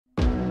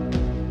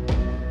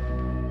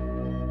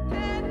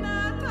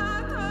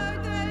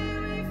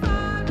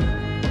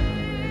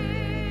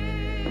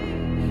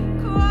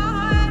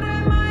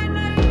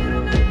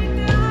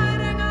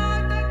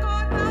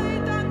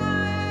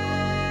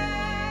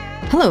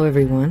Hello,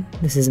 everyone.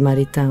 This is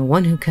Marita,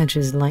 one who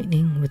catches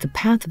lightning, with the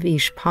Path of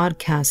Ish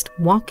podcast,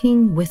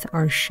 Walking with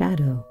Our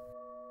Shadow,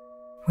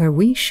 where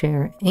we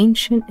share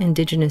ancient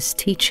indigenous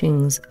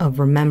teachings of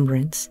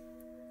remembrance,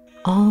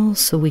 all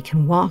so we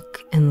can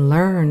walk and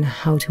learn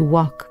how to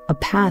walk a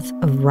path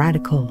of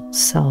radical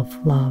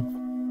self-love.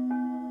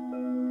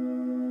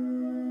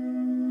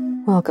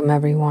 Welcome,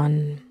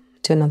 everyone,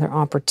 to another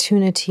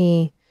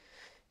opportunity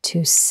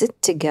to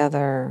sit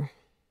together,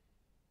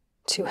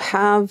 to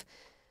have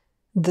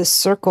the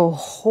circle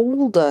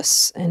hold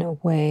us in a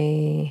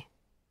way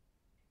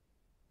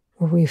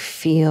where we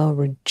feel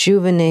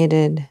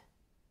rejuvenated,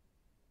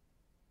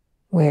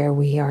 where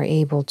we are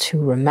able to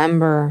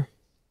remember,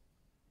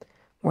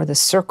 where the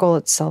circle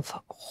itself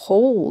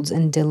holds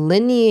and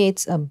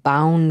delineates a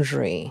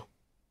boundary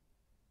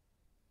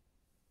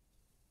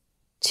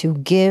to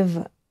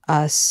give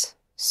us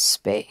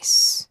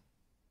space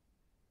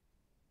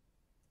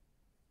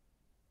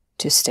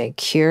to stay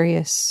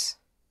curious,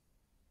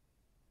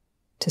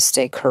 to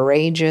stay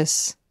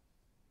courageous,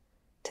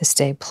 to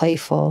stay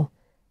playful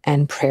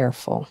and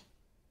prayerful.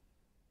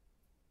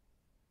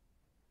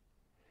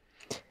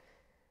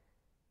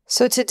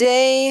 So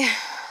today,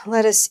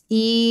 let us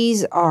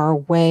ease our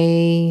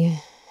way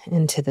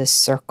into this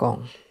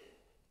circle.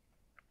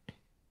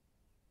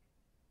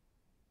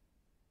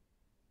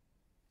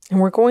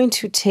 And we're going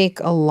to take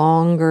a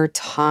longer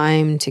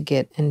time to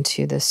get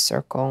into this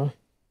circle.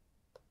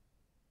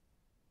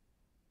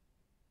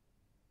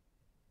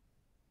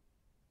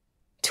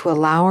 To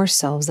allow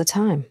ourselves the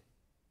time.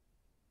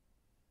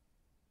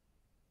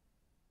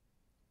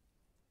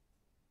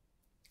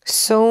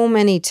 So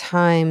many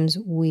times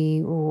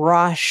we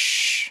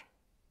rush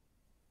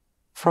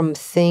from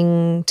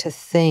thing to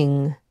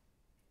thing.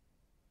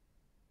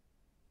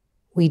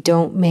 We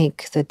don't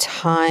make the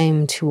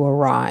time to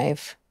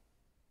arrive.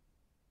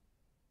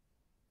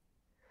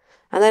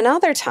 And then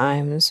other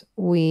times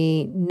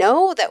we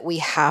know that we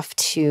have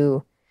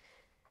to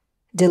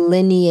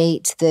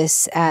delineate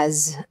this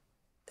as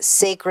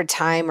sacred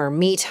time or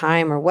me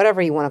time or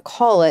whatever you want to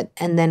call it,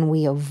 and then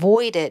we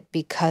avoid it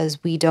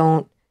because we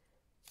don't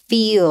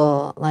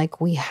feel like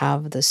we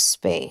have the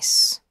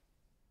space.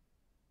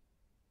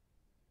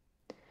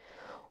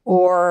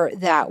 Or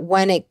that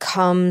when it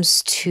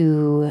comes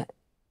to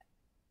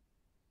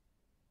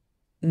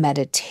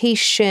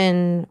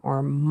meditation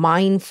or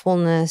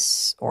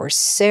mindfulness or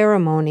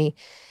ceremony,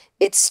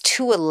 it's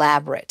too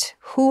elaborate.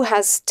 Who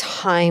has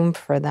time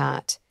for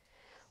that?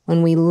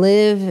 When we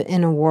live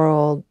in a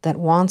world that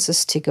wants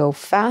us to go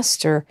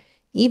faster,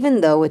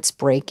 even though it's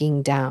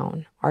breaking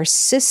down, our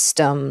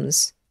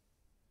systems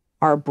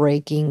are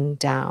breaking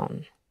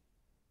down.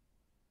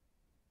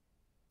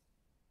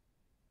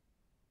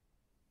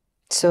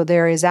 So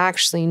there is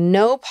actually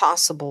no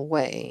possible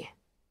way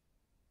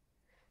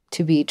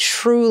to be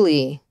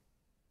truly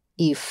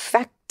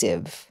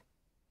effective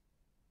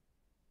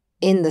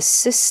in the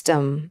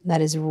system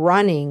that is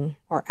running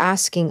or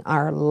asking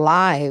our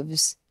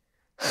lives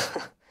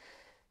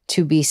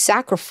to be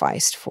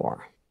sacrificed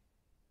for.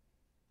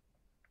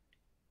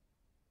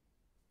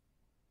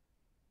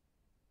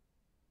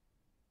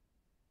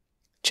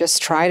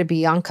 Just try to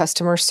be on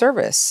customer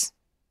service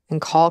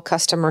and call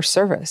customer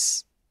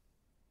service.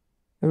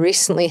 I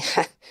recently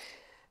had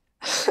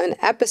an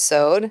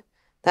episode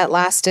that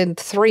lasted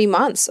 3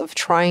 months of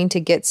trying to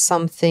get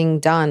something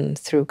done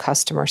through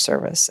customer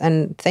service.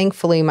 And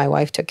thankfully, my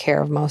wife took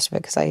care of most of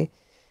it because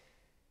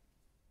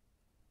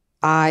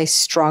I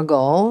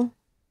struggle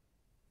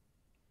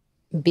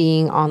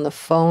being on the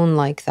phone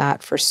like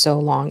that for so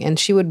long. And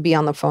she would be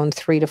on the phone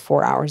 3 to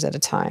 4 hours at a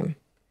time.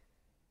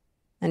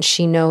 And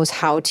she knows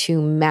how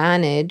to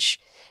manage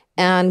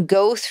and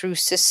go through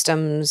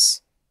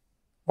systems,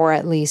 or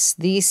at least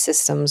these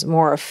systems,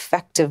 more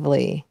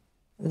effectively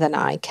than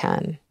I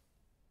can.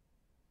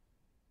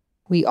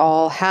 We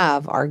all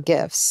have our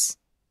gifts.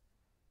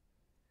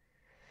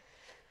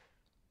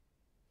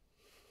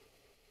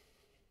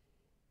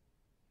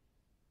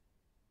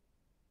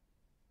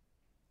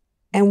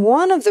 And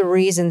one of the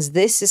reasons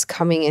this is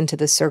coming into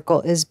the circle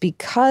is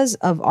because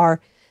of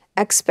our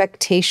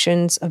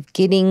expectations of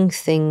getting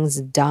things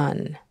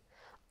done,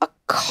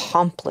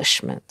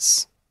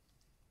 accomplishments,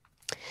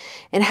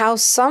 and how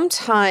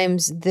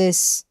sometimes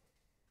this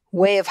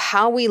way of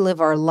how we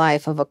live our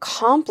life of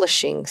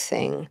accomplishing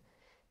things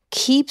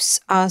keeps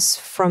us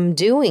from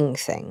doing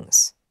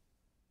things,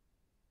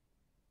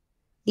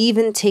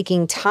 even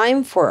taking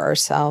time for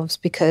ourselves,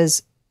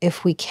 because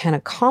if we can't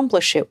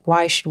accomplish it,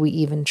 why should we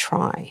even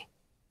try?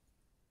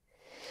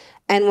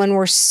 And when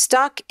we're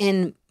stuck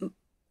in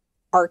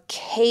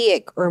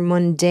archaic or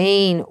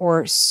mundane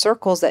or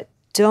circles that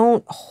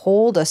don't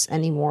hold us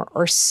anymore,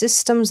 or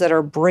systems that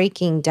are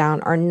breaking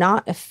down, are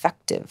not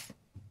effective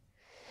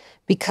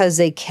because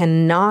they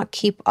cannot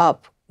keep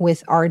up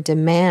with our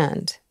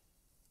demand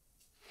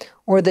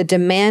or the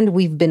demand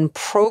we've been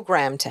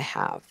programmed to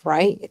have,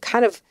 right? It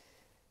kind of,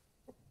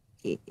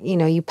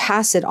 you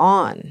pass it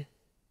on.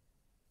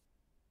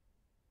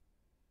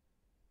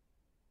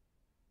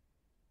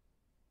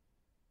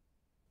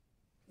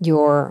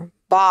 Your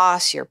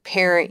boss, your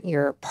parent,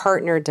 your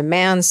partner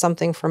demands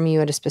something from you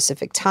at a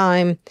specific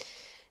time.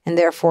 And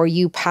therefore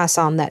you pass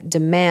on that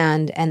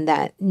demand and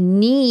that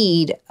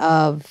need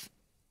of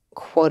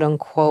quote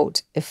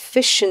unquote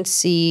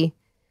efficiency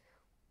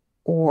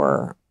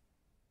or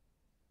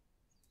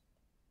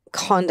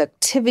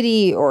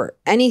conductivity or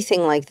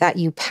anything like that.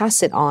 You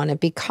pass it on. It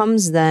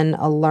becomes then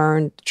a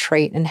learned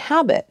trait and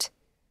habit.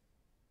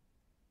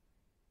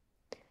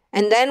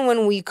 And then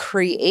when we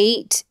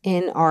create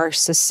in our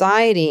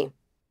society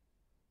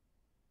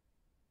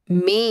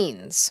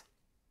means,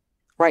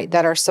 right,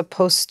 that are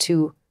supposed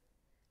to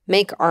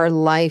make our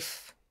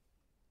life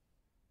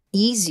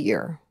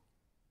easier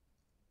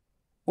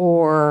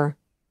or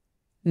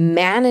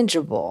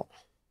manageable,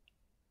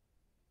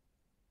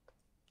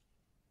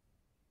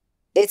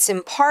 it's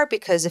in part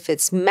because if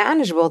it's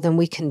manageable, then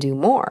we can do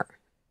more.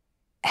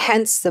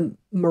 Hence the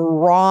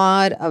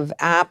myriad of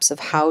apps of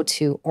how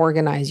to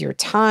organize your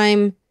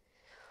time,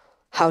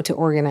 how to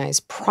organize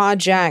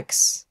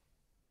projects,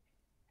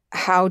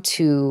 how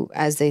to,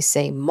 as they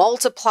say,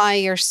 multiply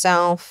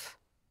yourself.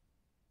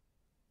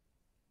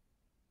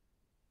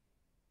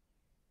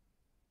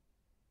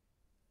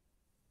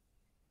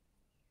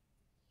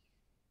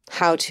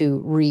 How to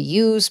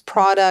reuse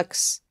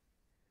products.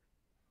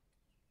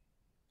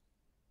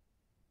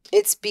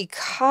 It's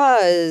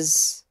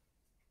because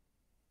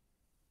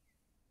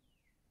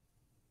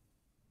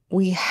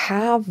we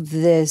have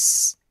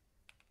this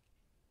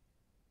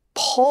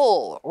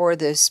pull or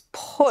this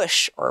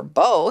push or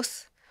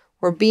both.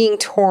 We're being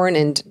torn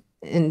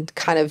in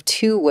kind of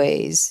two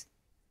ways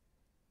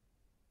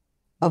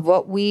of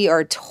what we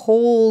are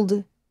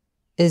told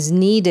is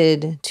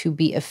needed to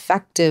be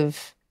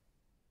effective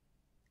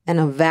and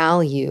of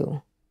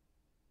value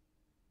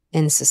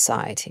in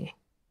society.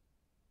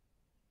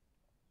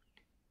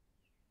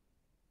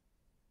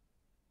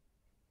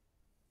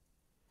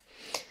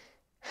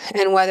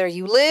 And whether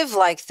you live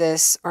like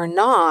this or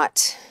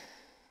not,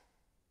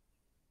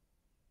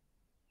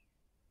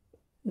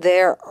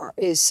 there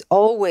is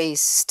always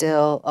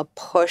still a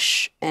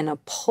push and a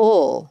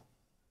pull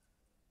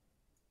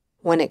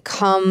when it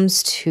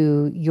comes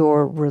to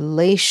your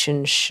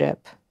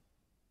relationship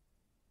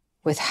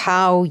with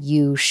how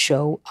you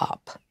show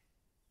up.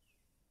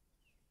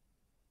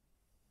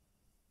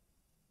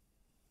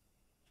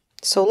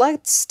 So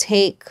let's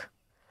take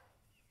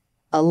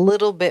a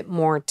little bit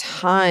more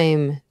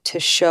time to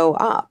show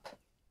up.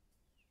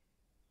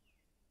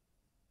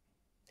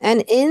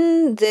 And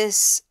in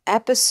this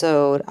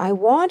episode, I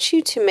want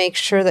you to make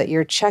sure that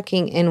you're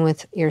checking in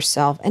with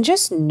yourself and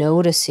just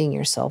noticing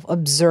yourself,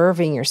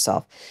 observing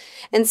yourself,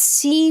 and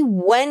see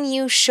when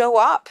you show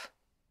up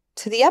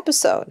to the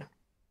episode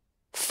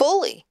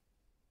fully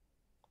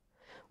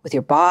with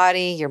your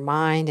body, your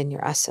mind, and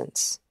your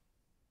essence.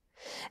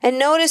 And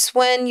notice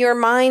when your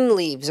mind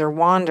leaves or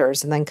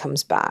wanders and then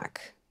comes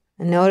back.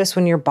 And notice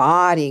when your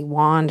body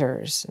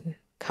wanders and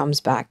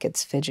comes back,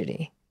 gets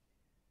fidgety.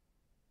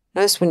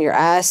 Notice when your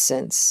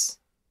essence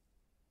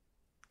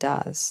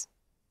does.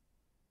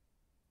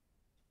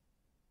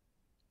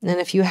 And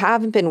if you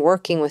haven't been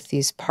working with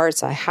these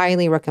parts, I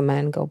highly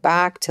recommend go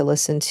back to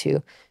listen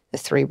to the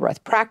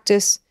 3-breath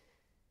practice.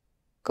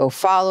 Go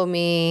follow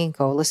me,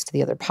 go listen to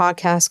the other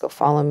podcasts, go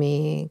follow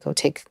me, go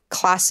take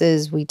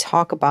classes. We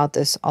talk about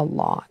this a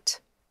lot.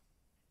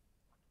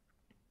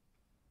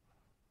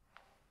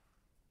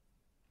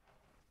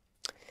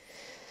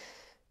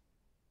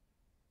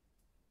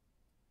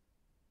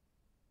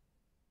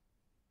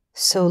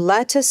 So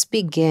let us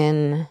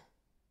begin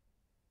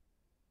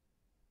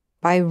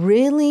by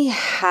really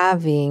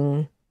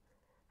having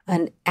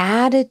an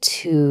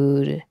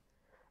attitude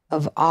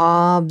of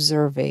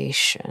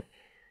observation.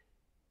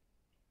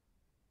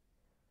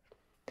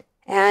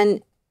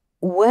 And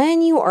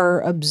when you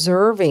are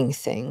observing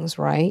things,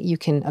 right, you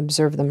can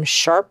observe them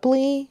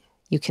sharply,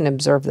 you can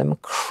observe them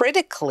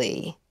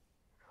critically,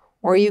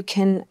 or you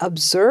can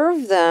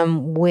observe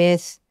them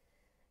with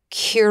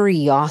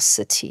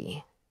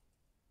curiosity.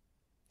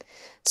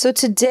 So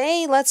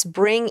today, let's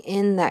bring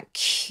in that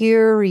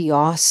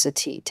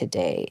curiosity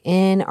today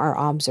in our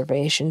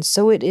observation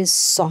so it is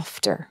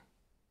softer.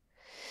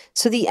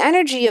 So the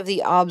energy of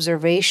the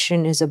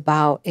observation is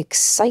about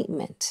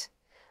excitement,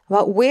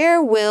 about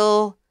where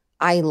will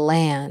I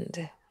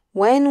land?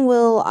 When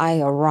will I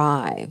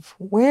arrive?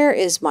 Where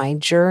is my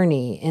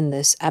journey in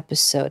this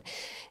episode?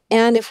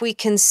 And if we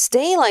can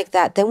stay like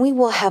that, then we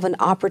will have an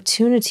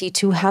opportunity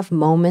to have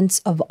moments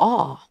of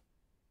awe.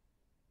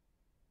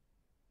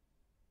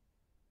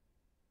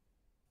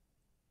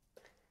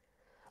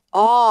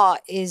 Awe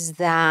is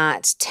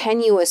that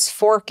tenuous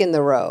fork in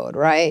the road,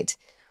 right?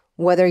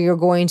 Whether you're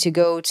going to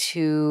go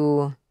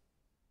to,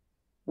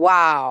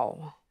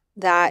 wow,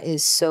 that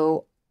is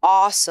so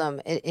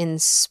awesome. It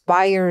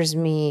inspires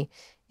me.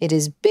 It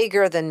is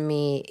bigger than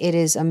me. It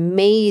is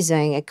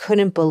amazing. I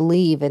couldn't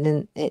believe it.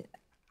 And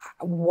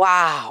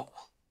wow,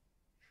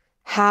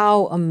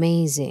 how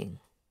amazing.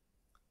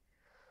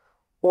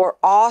 Or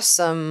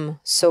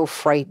awesome, so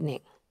frightening.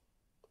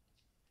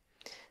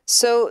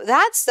 So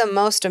that's the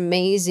most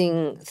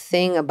amazing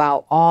thing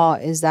about awe,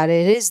 is that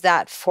it is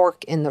that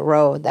fork in the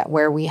road, that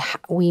where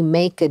we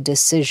make a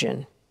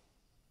decision.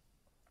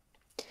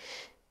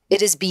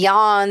 It is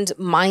beyond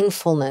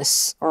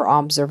mindfulness or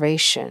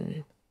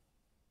observation.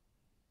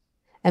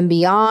 And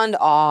beyond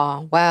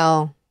awe,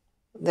 well,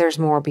 there's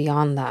more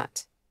beyond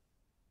that.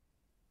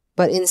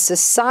 But in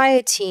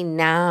society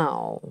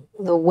now,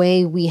 the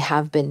way we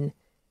have been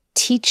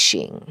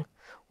teaching,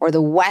 or the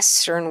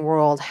Western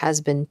world has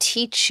been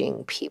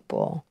teaching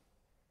people,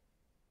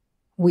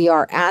 we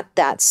are at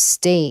that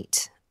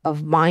state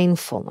of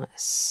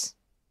mindfulness.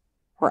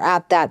 We're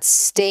at that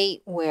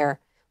state where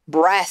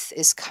breath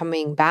is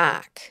coming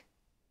back.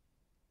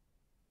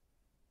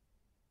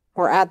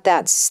 We're at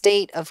that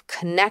state of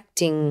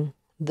connecting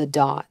the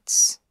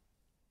dots.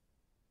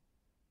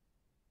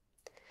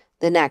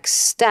 The next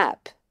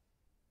step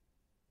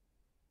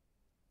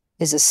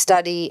is a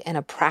study and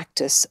a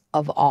practice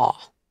of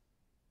awe.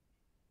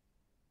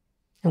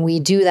 And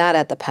we do that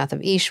at the Path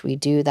of Ish. We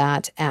do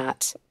that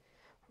at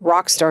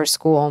Rockstar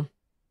School.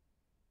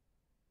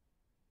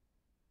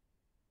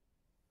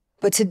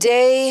 But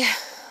today,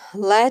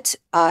 let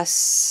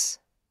us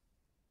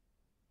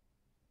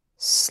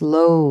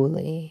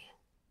slowly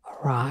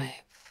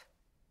arrive.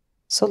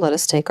 So let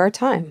us take our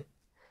time.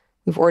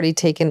 We've already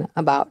taken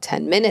about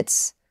 10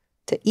 minutes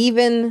to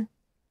even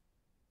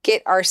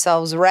get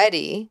ourselves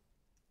ready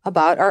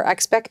about our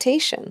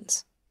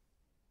expectations.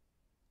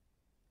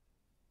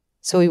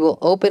 So we will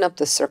open up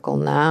the circle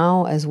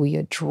now as we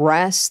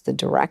address the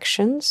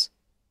directions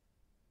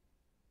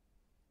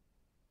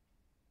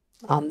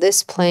on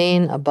this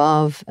plane,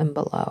 above and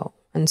below.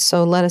 And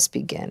so let us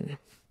begin.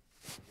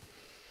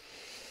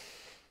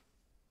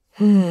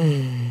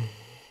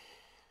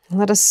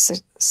 Let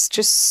us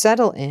just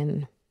settle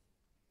in.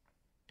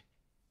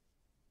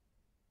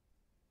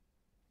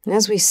 And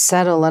as we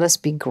settle, let us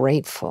be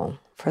grateful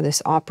for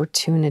this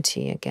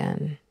opportunity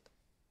again.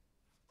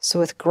 So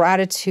with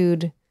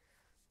gratitude,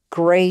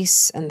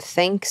 grace, and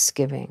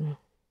thanksgiving,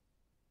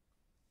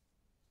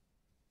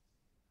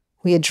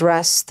 we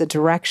address the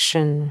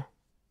direction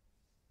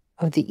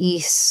of the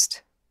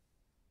East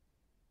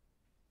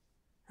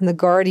and the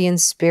guardian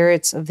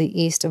spirits of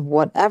the East, of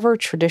whatever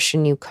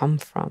tradition you come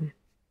from.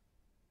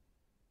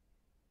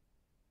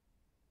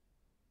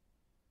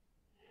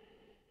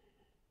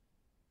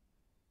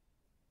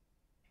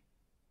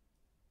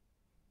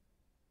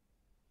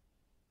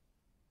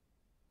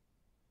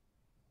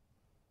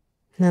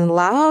 And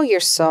allow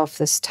yourself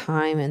this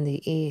time in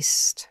the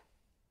East.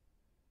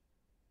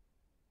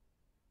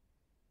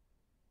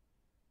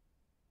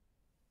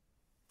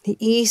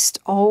 The East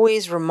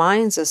always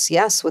reminds us,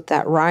 yes, with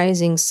that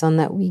rising sun,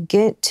 that we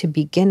get to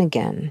begin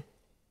again.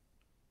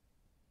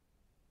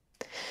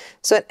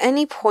 So at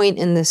any point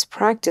in this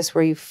practice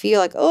where you feel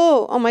like,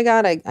 oh my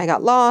God, I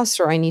got lost,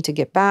 or I need to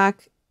get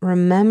back,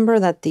 remember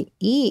that the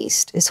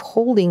East is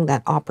holding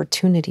that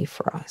opportunity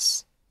for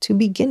us to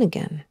begin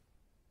again.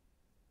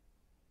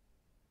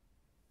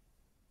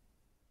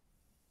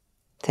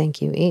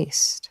 Thank you,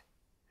 East.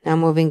 Now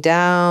moving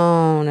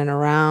down and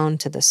around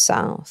to the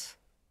South.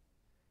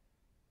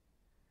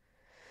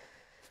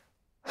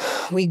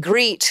 We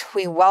greet,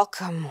 we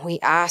welcome, we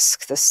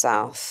ask the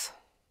South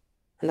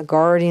and the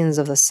guardians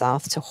of the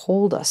South to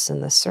hold us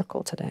in this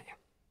circle today.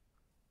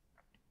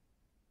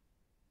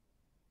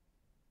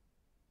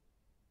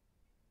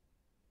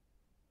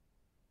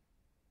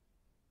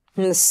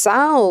 And the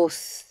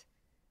South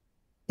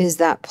is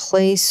that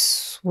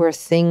place where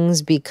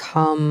things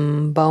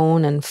become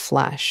bone and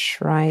flesh,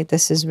 right?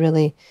 This is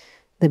really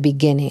the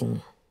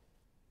beginning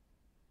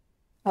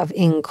of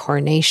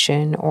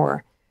incarnation,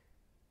 or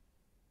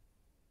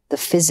the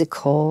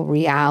physical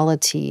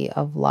reality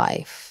of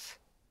life.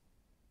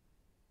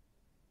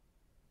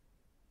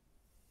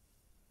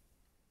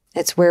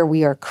 It's where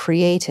we are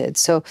created.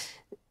 So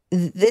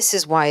this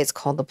is why it's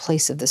called the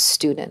place of the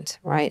student,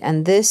 right?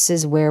 And this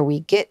is where we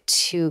get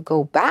to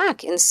go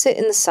back and sit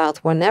in the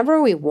South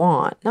whenever we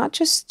want, not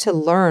just to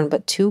learn,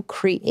 but to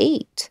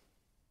create.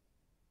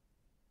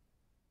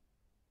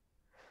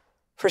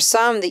 For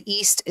some, the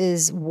East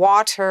is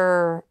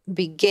water,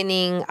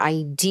 beginning,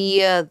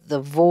 idea, the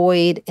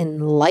void,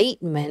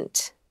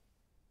 enlightenment.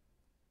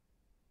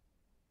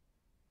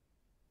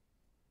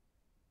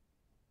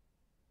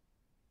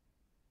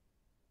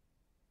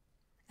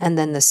 And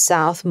then the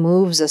South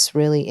moves us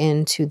really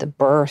into the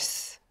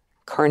birth,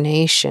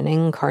 incarnation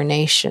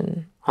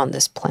on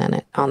this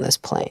planet, on this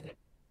plane.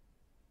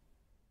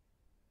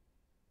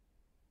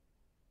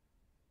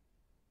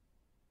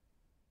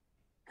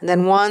 And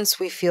then once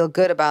we feel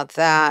good about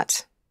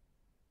that,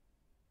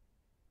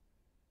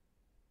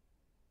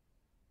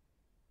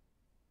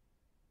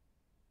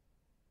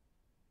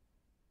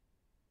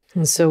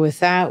 and so with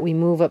that, we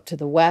move up to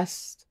the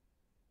West.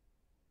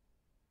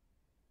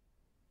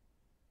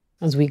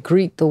 As we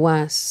greet the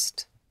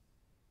West,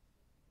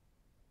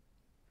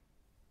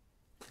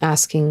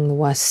 asking the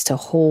West to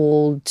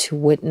hold, to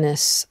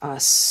witness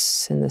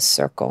us in this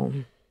circle.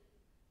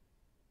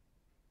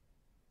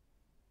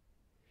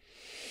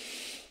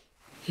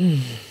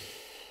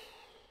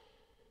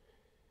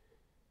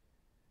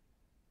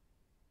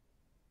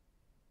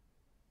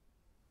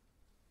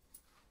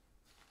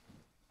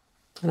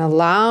 And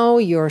allow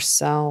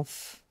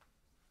yourself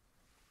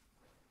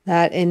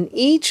that in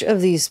each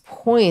of these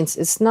points,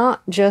 it's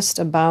not just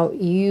about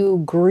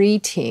you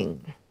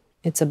greeting.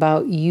 It's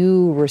about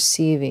you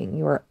receiving.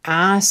 You're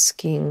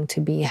asking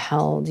to be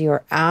held.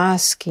 You're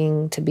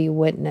asking to be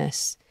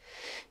witnessed.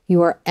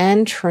 You are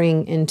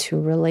entering into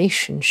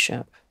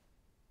relationship.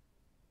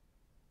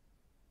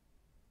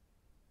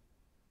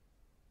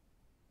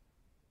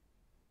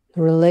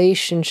 The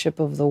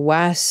relationship of the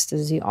West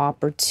is the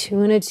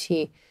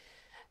opportunity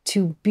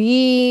to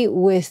be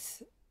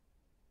with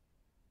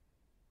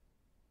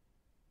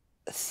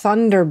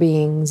thunder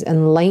beings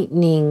and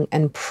lightning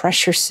and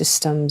pressure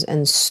systems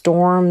and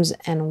storms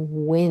and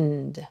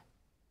wind.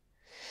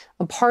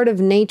 A part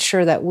of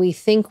nature that we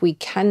think we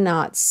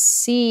cannot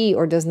see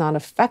or does not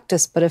affect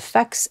us, but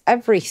affects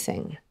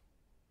everything.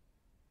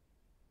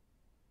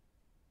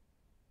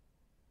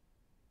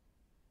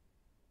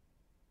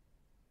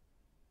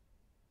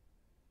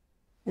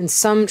 In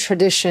some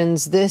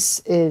traditions, this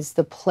is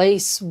the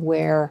place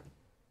where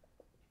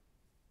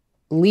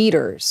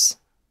leaders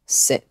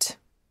sit.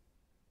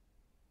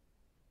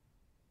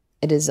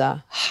 It is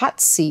a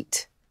hot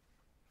seat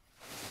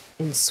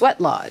in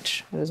Sweat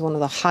Lodge. It is one of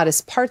the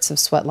hottest parts of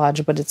Sweat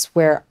Lodge, but it's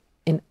where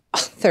in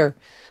other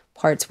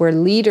parts where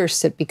leaders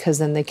sit, because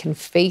then they can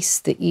face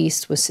the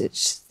east, which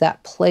is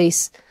that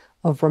place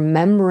of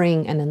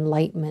remembering and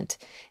enlightenment.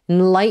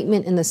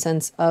 Enlightenment in the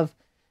sense of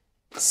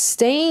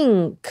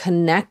staying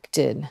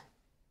connected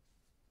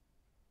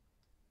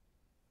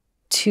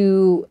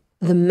to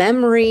the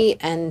memory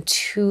and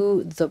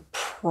to the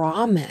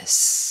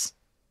promise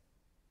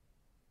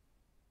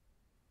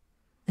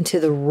and to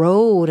the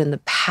road and the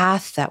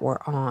path that we're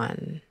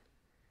on.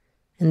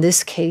 In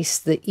this case,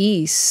 the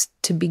east,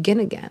 to begin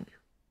again.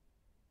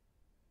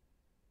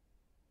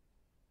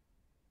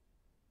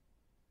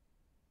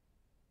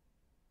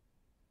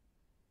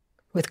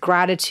 With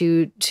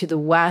gratitude to the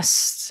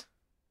West,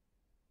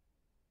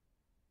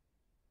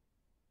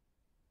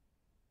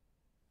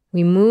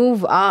 we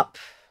move up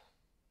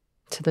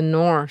to the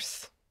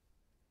north.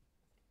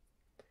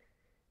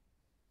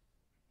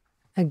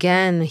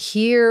 Again,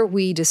 here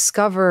we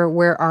discover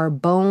where our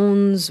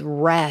bones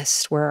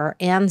rest, where our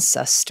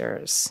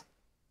ancestors,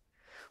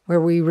 where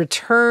we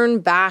return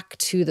back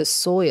to the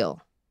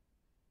soil.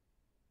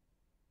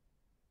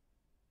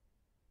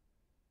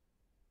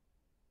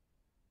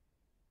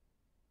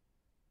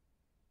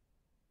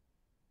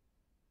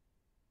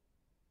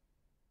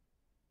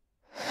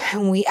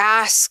 And we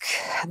ask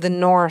the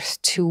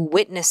north to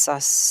witness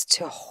us,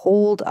 to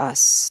hold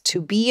us,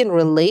 to be in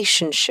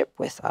relationship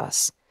with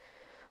us,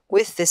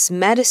 with this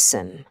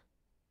medicine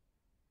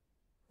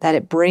that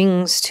it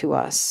brings to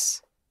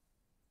us.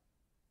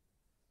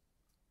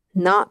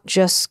 Not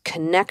just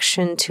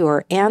connection to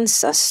our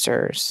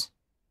ancestors,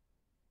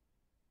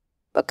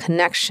 but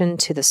connection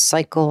to the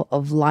cycle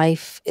of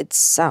life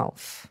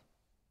itself.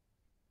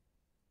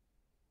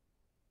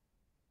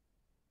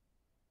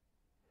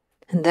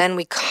 And then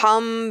we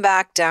come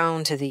back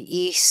down to the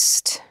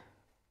east,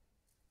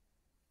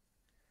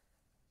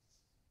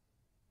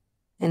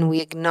 and we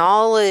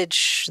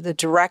acknowledge the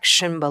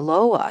direction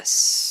below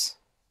us.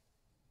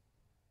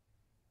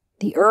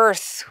 The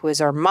earth, who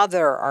is our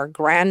mother, our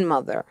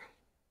grandmother,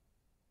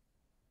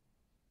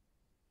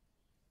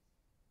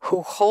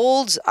 who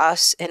holds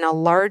us in a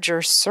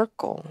larger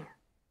circle.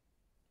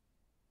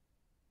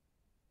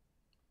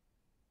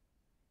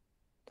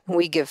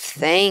 We give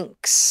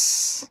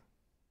thanks,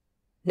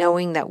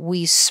 knowing that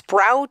we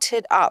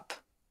sprouted up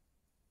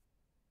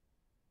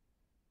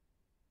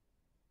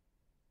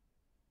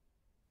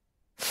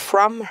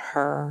from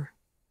her,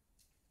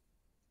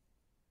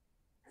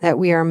 that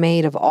we are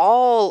made of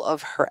all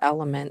of her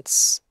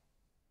elements,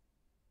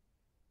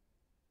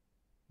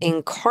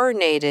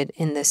 incarnated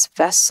in this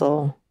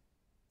vessel,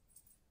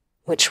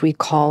 which we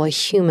call a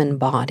human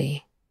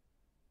body.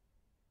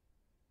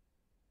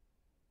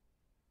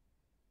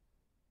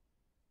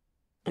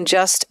 And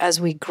just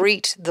as we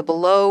greet the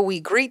below,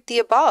 we greet the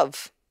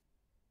above.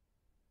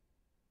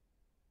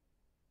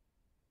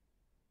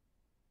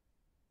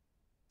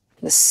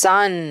 The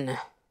sun,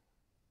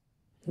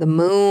 the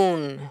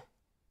moon,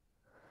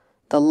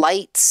 the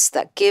lights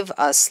that give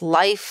us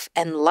life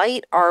and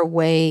light our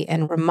way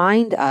and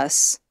remind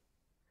us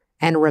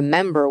and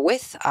remember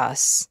with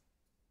us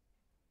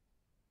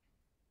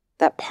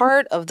that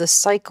part of the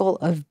cycle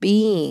of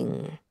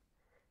being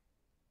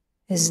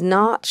is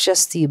not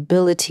just the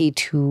ability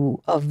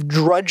of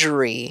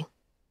drudgery,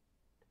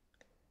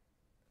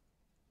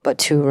 but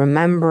to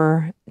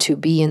remember, to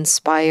be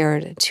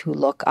inspired, to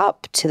look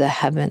up to the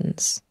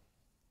heavens,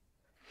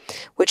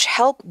 which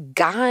help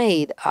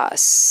guide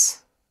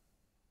us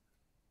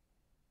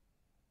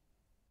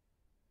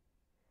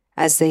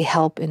as they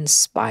help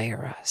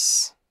inspire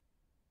us.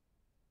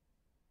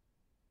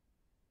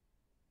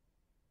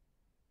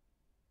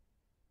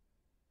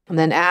 And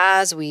then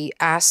as we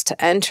ask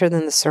to enter in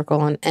the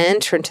circle and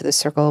enter into the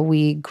circle,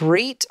 we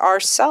greet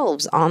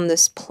ourselves on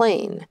this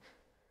plane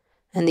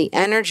and the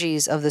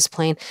energies of this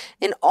plane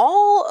and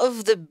all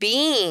of the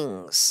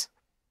beings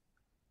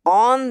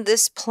on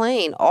this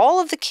plane, all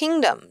of the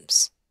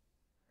kingdoms,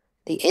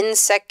 the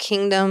insect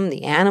kingdom,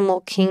 the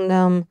animal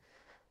kingdom,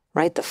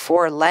 right? The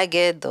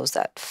four-legged, those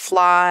that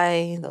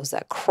fly, those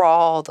that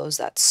crawl, those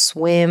that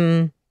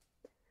swim,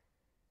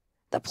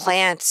 the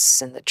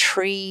plants and the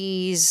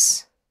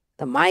trees,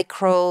 the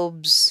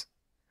microbes,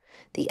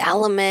 the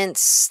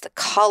elements, the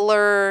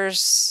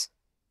colors,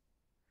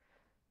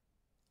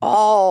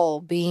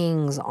 all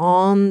beings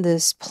on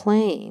this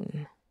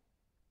plane,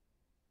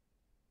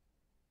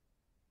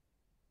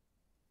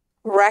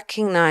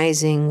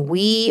 recognizing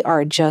we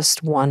are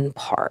just one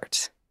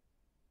part.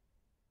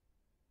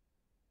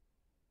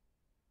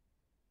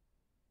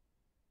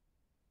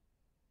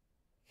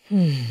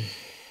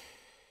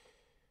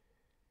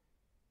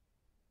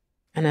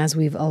 And as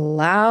we've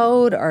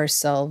allowed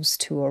ourselves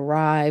to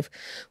arrive,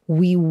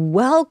 we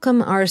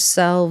welcome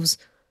ourselves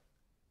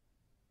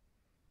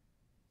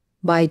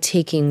by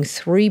taking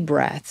 3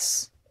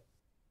 breaths.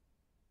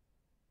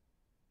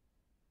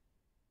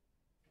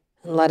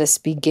 And let us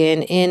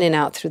begin in and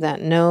out through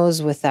that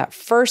nose with that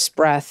first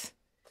breath,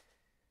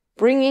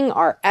 bringing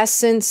our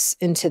essence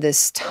into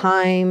this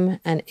time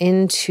and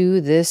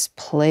into this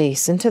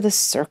place, into the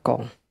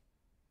circle.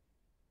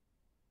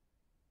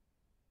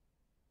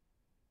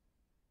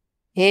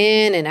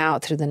 In and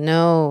out through the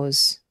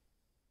nose,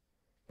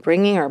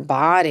 bringing our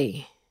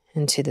body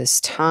into this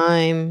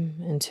time,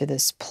 into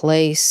this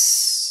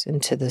place,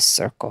 into this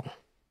circle.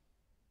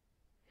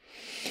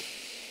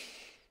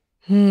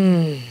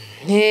 In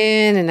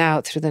and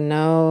out through the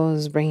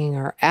nose, bringing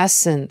our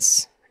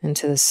essence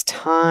into this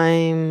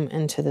time,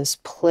 into this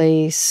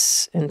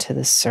place, into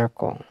this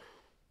circle.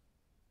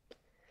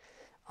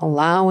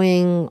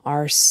 Allowing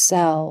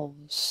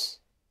ourselves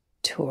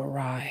to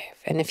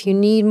arrive. And if you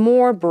need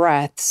more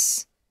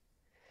breaths,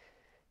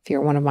 if you're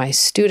one of my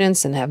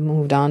students and have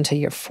moved on to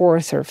your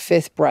 4th or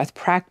 5th breath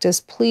practice,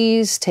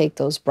 please take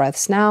those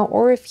breaths now,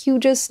 or if you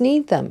just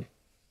need them.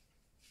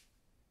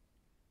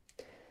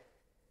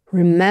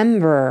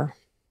 Remember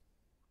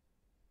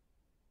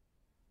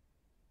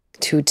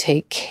to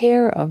take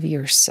care of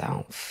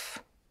yourself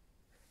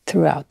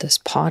throughout this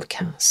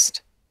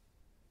podcast.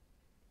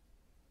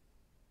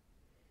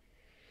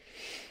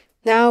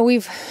 Now,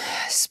 we've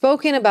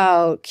spoken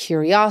about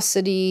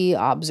curiosity,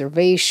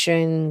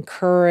 observation,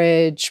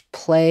 courage,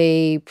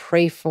 play,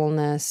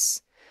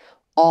 playfulness,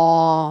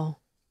 awe.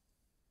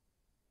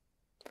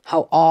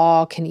 How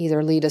awe can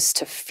either lead us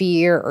to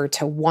fear or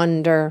to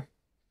wonder.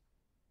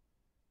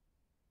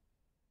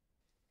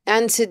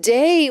 And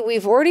today,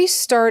 we've already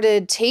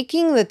started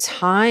taking the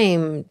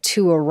time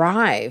to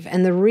arrive.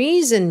 And the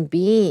reason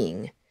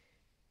being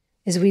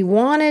is we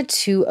wanted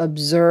to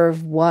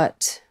observe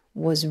what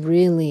was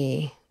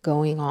really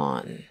going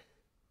on.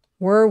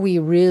 Were we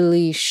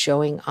really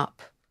showing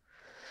up?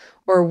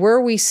 Or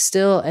were we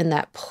still in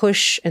that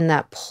push and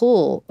that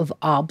pull of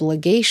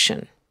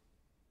obligation?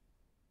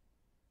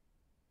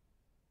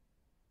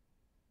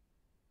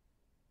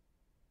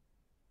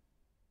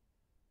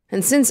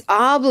 And since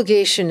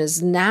obligation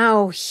is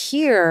now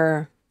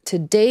here,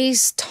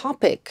 today's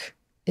topic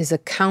is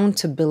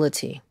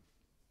accountability.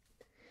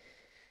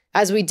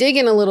 As we dig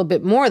in a little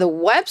bit more, the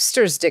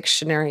Webster's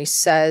Dictionary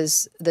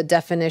says the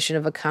definition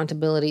of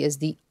accountability is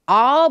the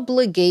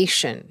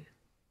obligation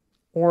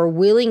or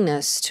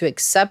willingness to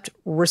accept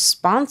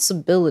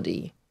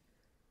responsibility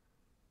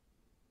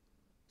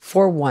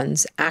for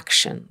one's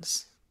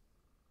actions.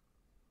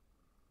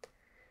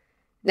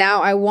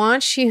 Now, I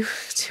want you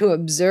to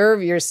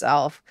observe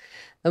yourself.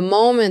 The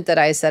moment that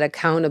I said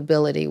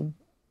accountability,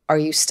 are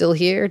you still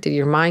here? Did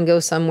your mind go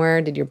somewhere?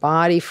 Did your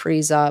body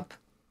freeze up?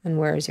 And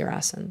where is your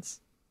essence?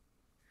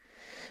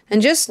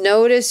 And just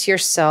notice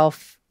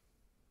yourself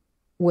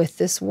with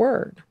this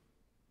word.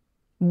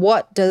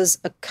 What does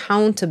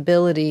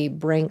accountability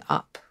bring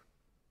up?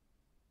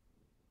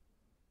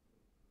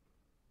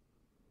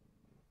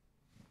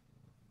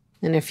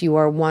 And if you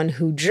are one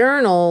who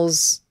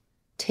journals,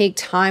 take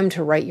time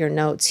to write your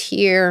notes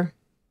here.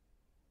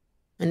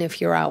 And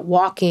if you're out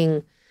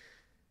walking,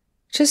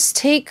 just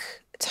take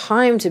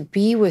time to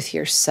be with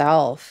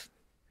yourself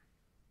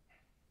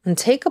and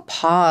take a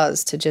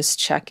pause to just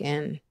check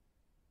in.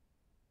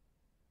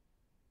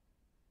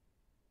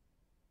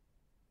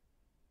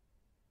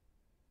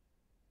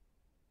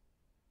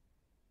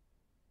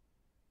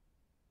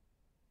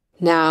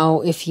 Now,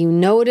 if you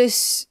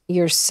notice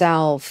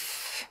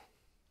yourself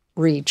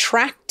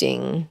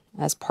retracting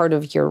as part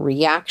of your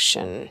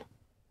reaction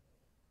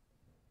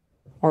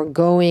or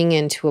going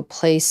into a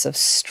place of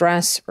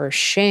stress or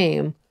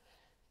shame,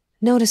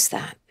 notice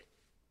that.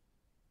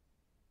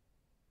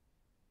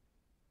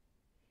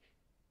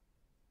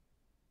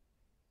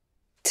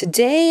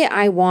 Today,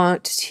 I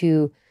want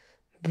to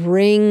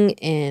bring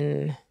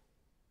in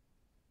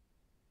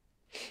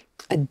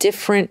a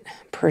different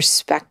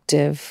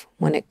perspective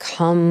when it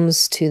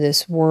comes to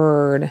this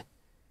word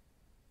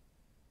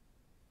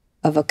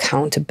of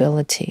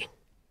accountability.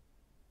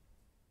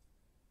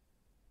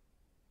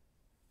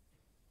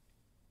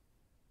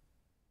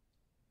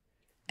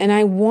 And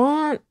I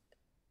want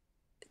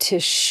to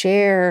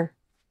share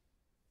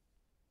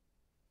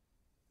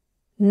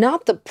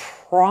not the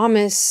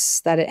promise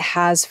that it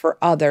has for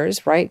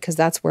others, right? Because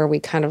that's where we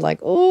kind of like,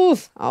 oh,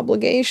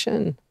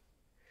 obligation.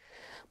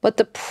 But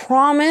the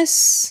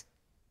promise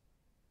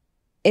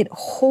it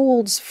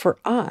holds for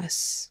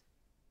us.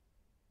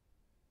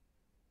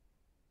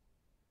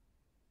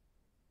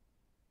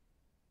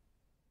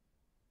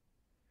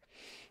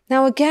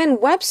 Now, again,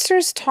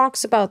 Webster's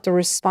talks about the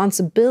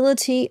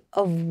responsibility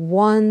of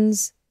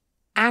one's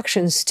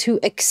actions, to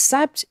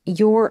accept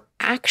your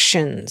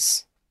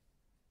actions.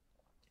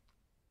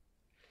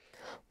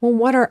 Well,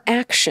 what are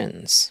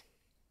actions?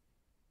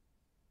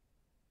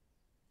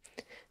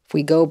 If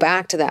we go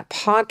back to that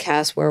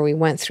podcast where we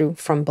went through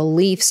from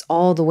beliefs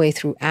all the way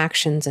through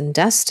actions and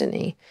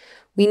destiny,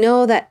 we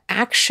know that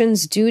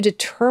actions do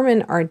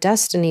determine our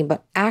destiny,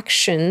 but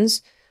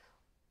actions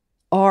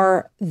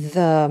are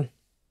the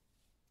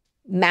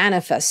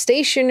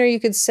manifestation, or you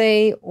could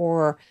say,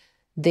 or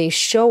they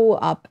show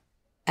up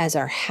as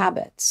our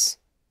habits.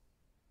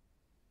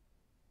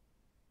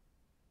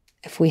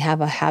 If we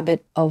have a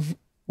habit of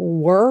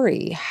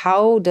worry,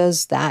 how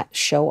does that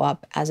show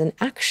up as an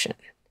action?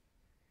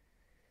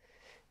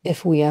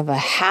 If we have a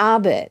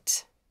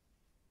habit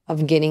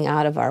of getting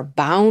out of our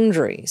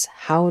boundaries,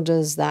 how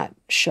does that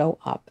show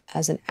up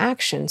as an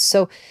action?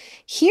 So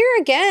here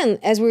again,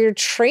 as we're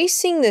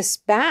tracing this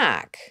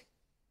back,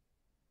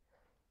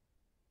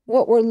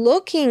 what we're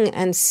looking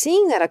and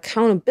seeing that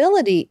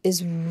accountability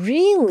is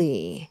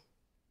really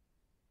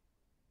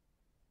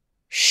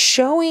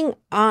showing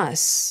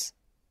us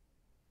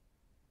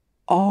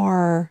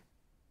our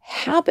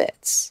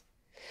habits.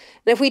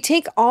 And if we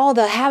take all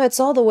the habits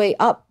all the way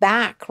up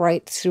back,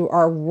 right, through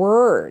our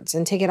words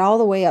and take it all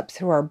the way up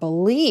through our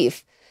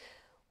belief,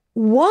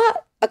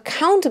 what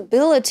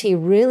accountability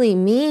really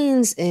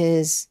means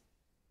is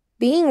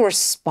being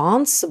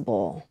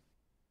responsible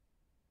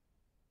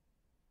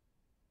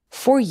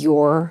for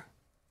your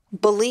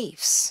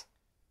beliefs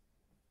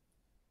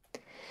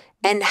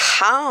and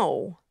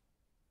how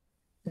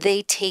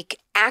they take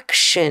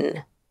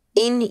action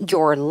in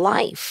your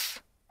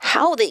life,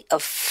 how they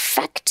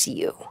affect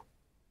you,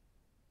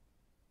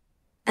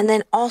 and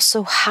then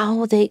also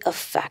how they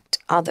affect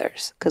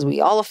others, because we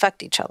all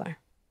affect each other.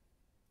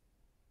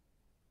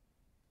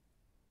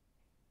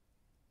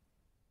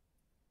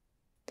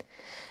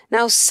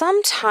 Now,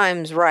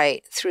 sometimes,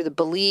 right, through the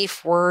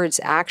belief, words,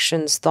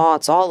 actions,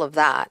 thoughts, all of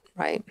that,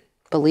 right?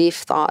 Belief,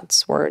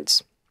 thoughts,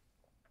 words.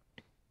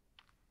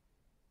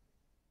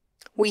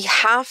 We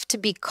have to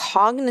be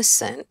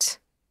cognizant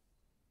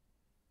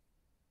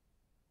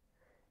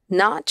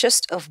not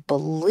just of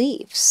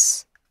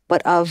beliefs,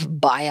 but of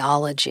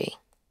biology.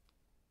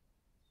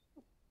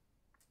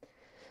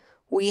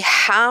 We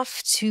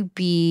have to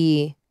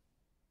be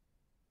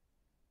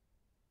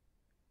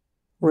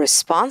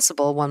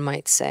responsible, one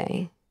might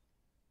say,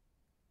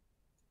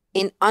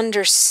 in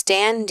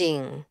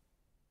understanding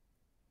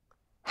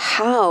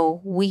how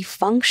we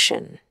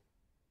function.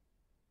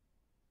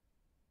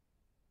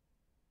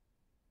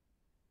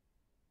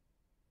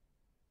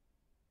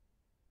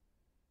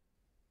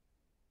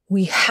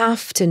 We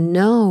have to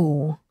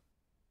know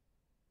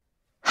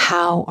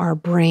how our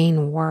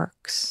brain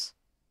works.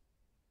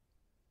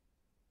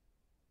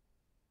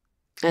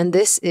 And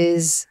this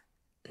is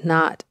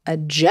not a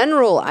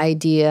general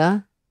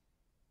idea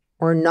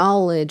or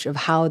knowledge of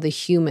how the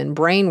human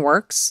brain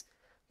works,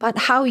 but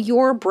how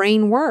your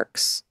brain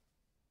works,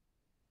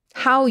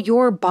 how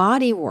your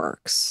body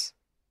works.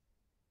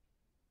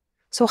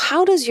 So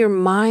how does your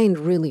mind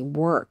really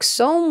work?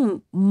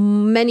 So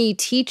many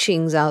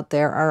teachings out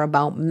there are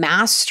about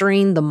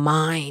mastering the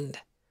mind.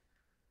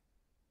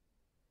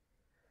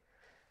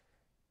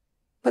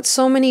 But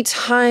so many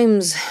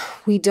times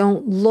we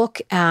don't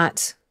look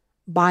at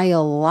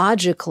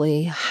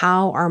biologically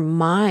how our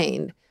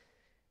mind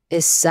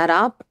is set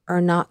up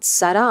or not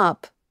set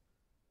up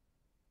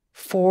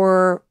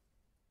for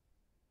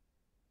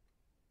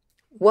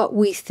what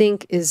we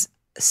think is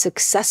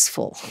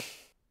successful.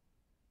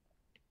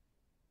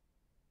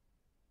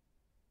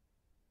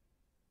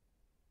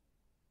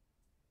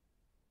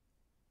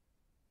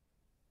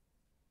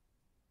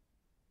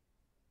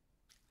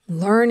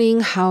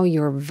 Learning how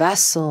your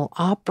vessel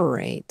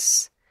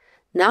operates,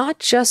 not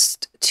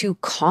just to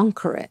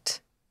conquer it,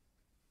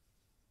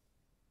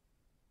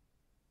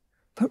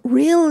 but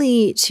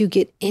really to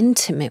get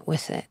intimate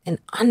with it and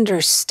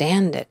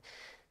understand it,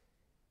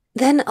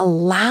 then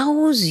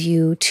allows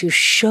you to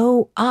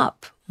show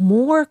up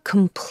more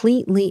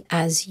completely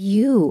as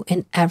you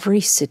in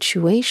every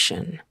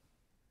situation.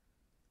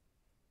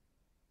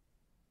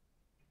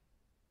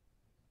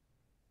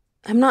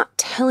 I'm not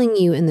telling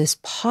you in this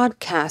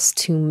podcast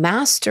to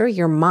master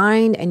your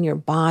mind and your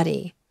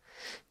body,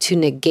 to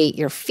negate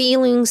your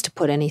feelings, to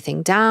put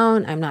anything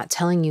down. I'm not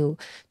telling you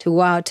to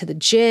go out to the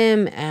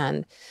gym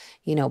and,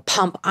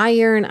 pump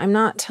iron. I'm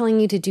not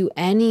telling you to do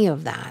any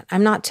of that.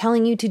 I'm not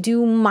telling you to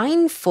do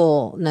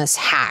mindfulness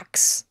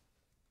hacks,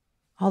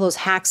 all those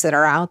hacks that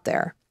are out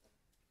there,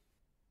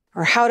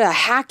 or how to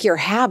hack your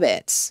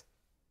habits.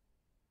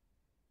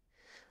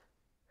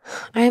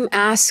 I'm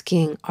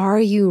asking, are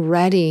you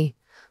ready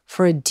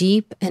for a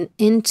deep and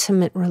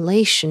intimate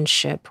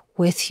relationship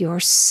with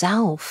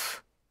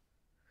yourself,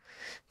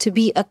 to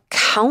be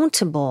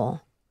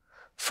accountable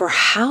for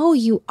how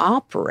you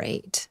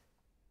operate.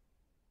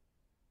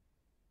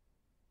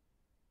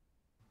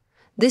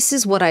 This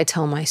is what I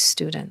tell my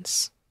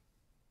students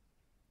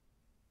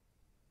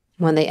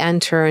when they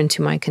enter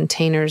into my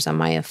containers on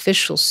my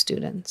official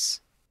students.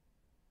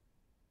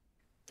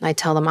 I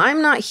tell them,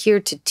 I'm not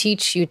here to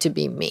teach you to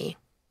be me.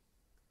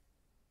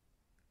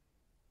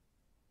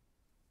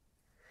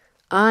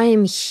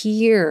 I'm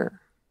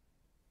here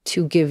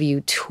to give you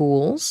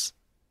tools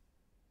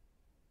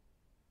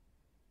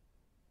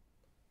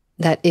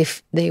that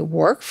if they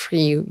work for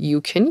you,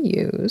 you can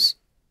use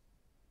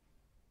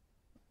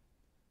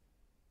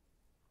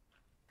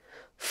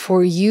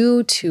for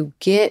you to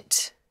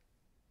get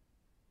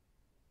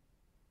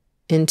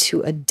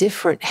into a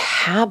different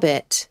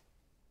habit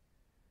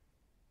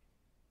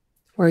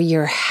where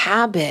your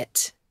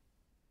habit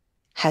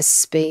has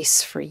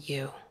space for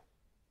you,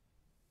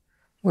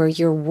 where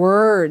your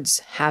words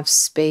have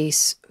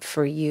space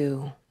for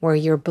you, where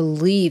your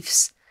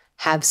beliefs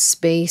have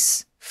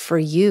space for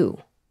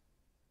you.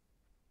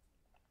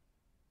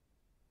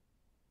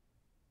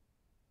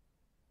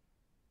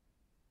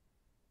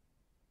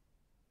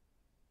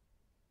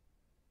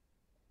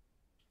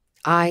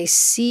 I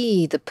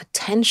see the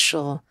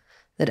potential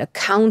that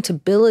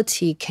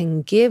accountability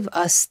can give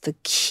us the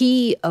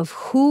key of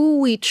who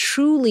we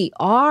truly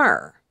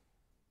are,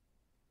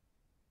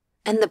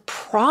 and the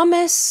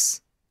promise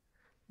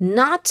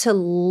not to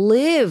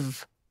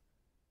live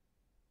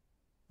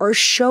or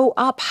show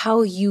up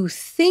how you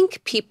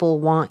think people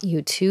want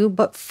you to,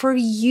 but for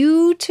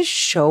you to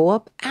show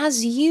up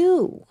as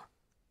you.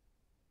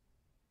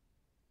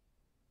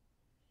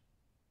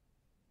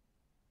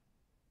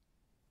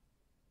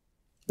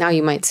 Now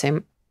you might say,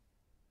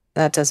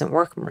 that doesn't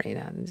work,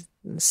 Marita.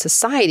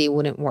 Society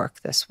wouldn't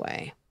work this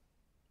way.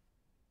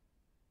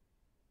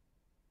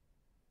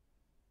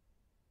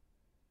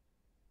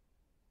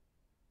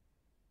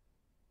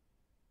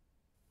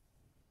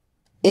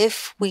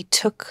 If we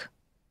took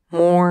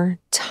more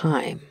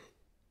time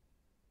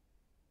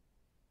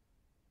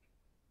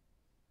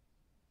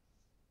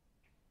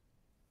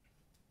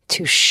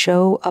to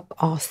show up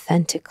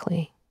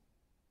authentically,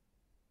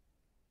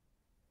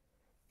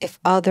 if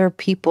other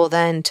people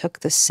then took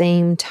the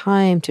same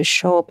time to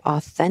show up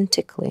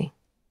authentically,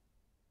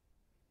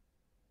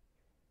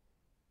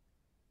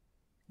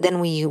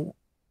 then we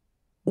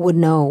would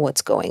know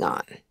what's going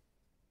on.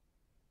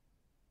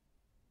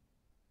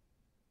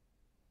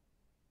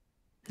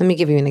 Let me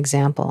give you an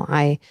example.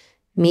 I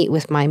meet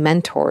with my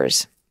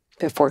mentors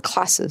before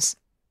classes,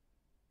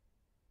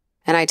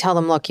 and I tell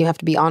them, look, you have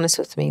to be honest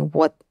with me.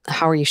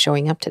 How are you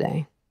showing up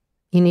today?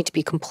 You need to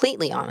be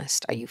completely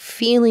honest. Are you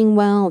feeling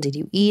well? Did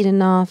you eat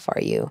enough?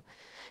 Did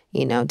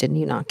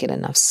you not get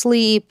enough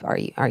sleep?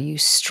 Are you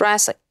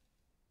stressed?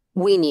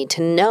 We need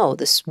to know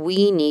this.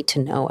 We need to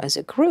know as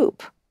a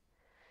group.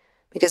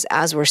 Because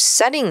as we're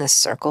setting this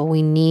circle,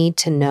 we need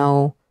to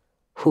know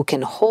who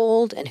can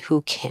hold and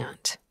who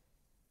can't.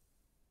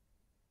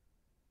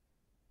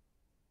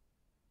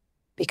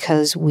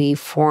 Because we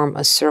form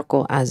a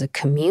circle as a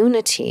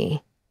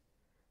community,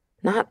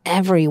 not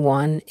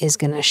everyone is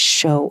going to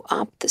show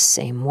up the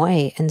same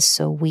way. And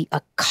so we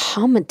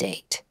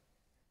accommodate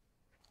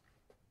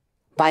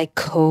by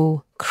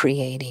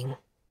co-creating.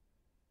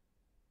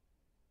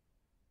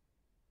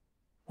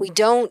 We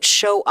don't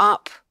show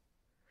up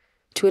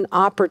to an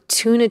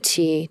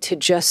opportunity to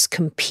just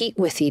compete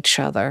with each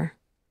other,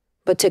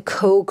 but to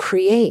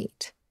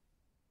co-create.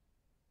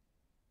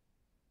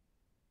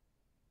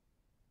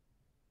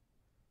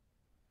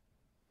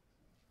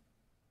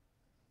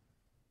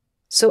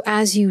 So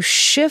as you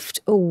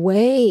shift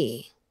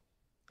away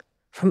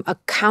from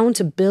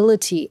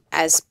accountability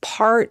as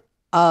part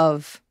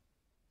of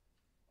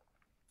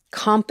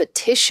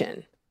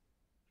competition,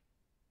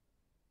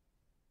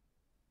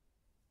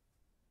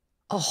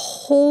 a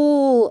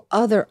whole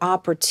other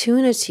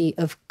opportunity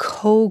of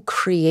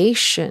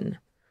co-creation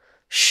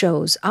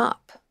shows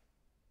up.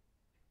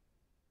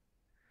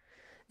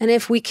 And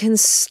if we can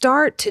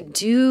start to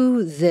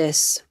do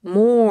this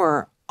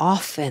more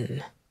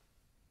often,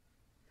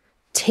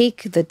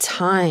 take the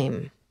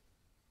time,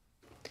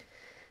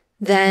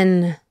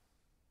 then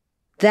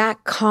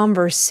that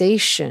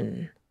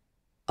conversation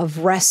of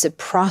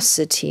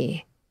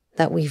reciprocity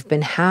that we've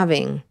been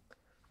having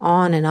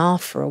on and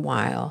off for a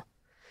while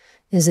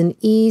is an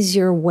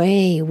easier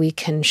way we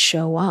can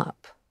show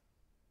up.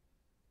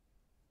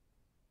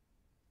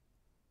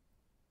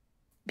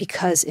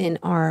 Because in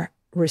our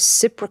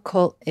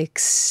reciprocal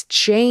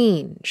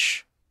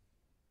exchange,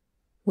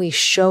 we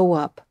show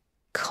up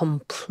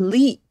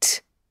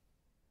complete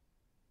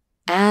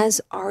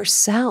as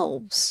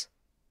ourselves,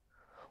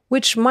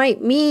 which might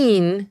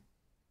mean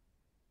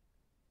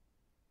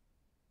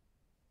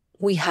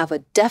we have a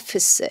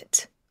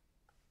deficit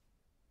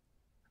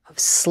of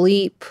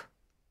sleep,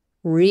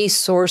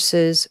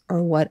 resources,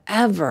 or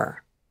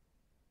whatever,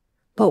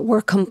 but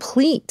we're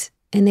complete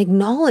in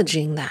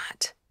acknowledging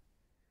that.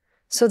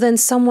 So then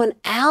someone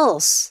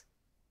else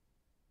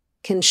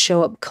can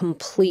show up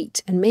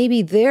complete. And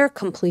maybe their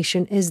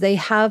completion is they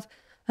have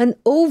an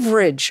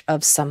overage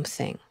of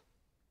something.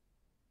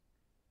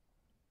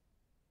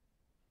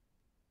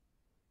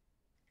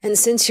 And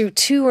since you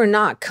two are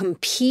not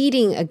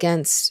competing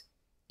against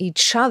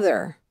each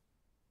other,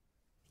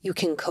 you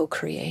can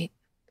co-create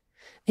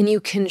and you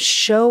can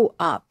show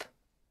up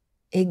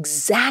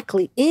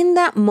exactly in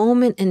that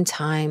moment in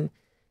time,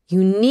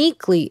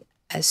 uniquely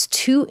as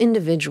two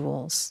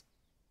individuals.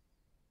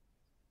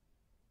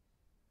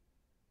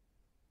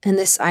 And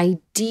this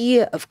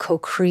idea of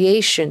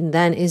co-creation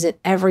then isn't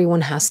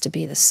everyone has to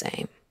be the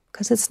same,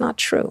 because it's not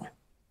true.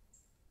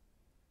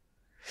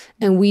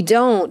 And we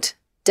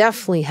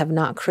definitely have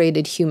not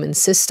created human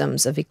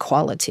systems of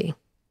equality.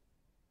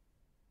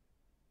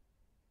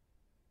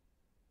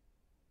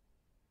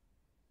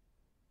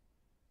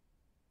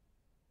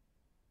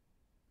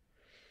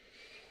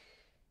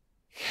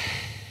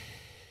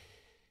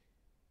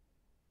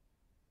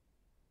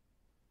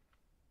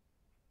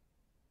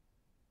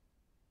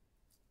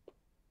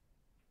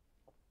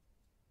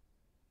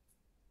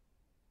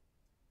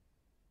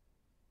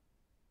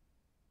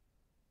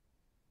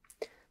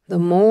 The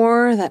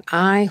more that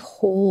I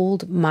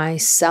hold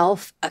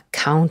myself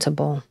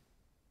accountable,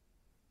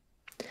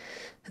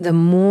 the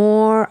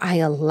more I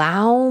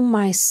allow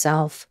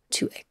myself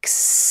to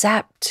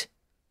accept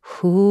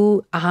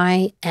who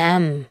I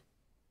am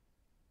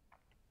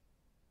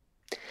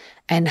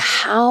and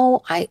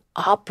how I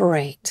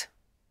operate.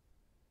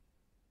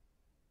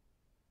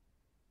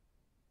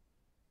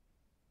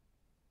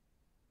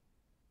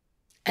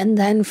 And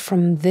then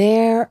from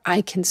there,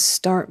 I can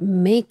start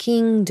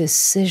making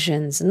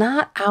decisions,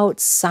 not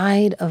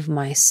outside of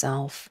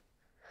myself,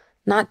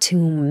 not to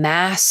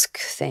mask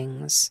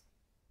things,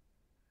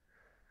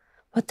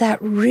 but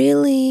that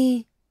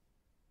really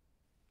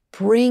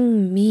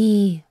bring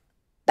me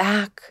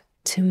back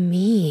to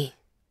me.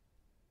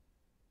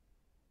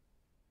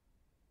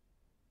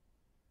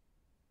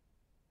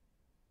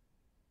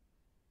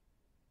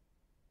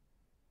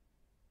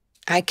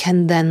 I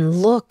can then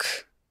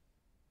look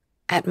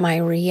at my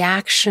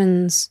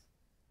reactions.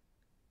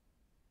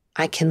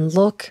 I can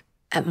look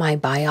at my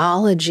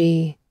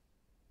biology.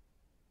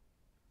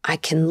 I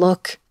can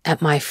look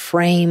at my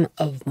frame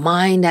of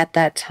mind at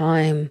that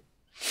time,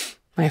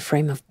 my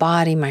frame of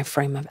body, my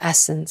frame of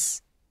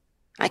essence.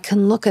 I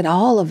can look at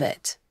all of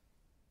it.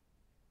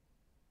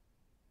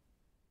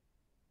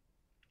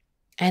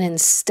 And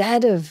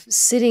instead of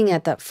sitting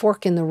at that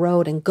fork in the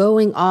road and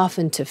going off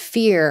into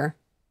fear,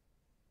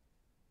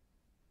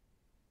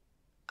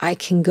 I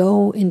can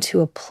go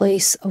into a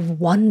place of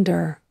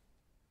wonder.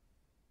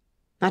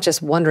 Not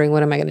just wondering,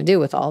 what am I going to do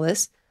with all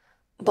this?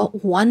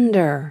 But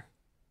wonder,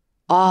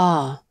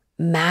 awe,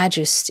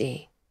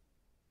 majesty.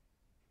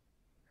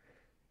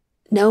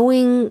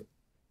 Knowing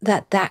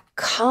that that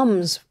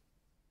comes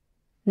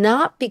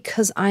not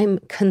because I'm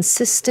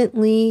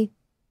consistently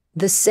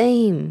the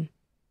same,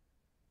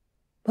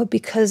 but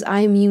because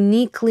I'm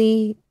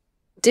uniquely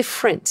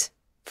different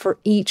for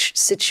each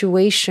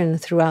situation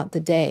throughout the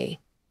day.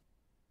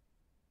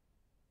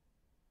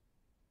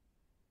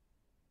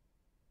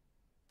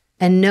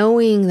 And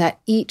knowing that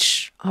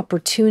each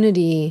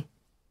opportunity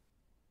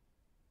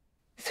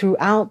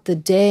throughout the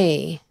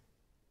day,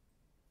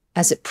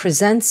 as it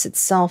presents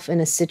itself in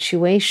a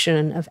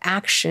situation of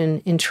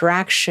action,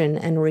 interaction,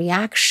 and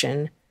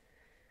reaction,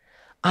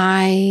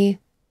 I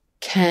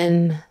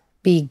can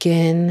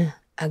begin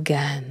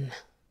again.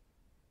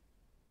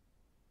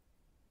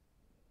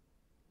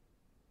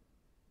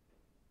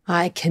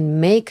 I can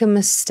make a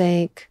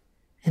mistake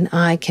and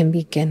I can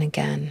begin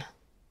again.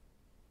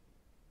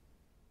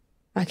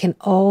 I can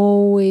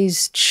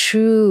always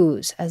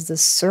choose, as the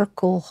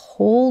circle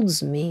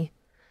holds me,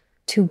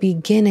 to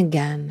begin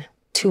again,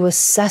 to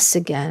assess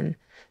again,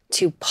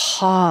 to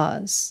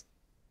pause.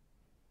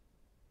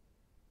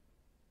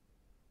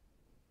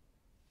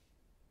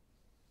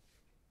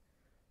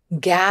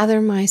 Gather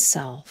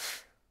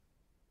myself,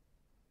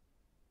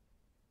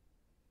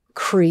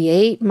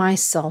 create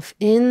myself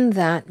in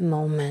that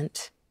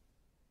moment,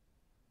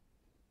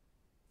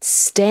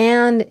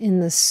 stand in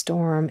the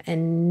storm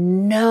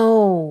and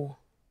know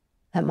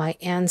that my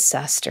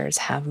ancestors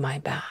have my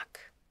back.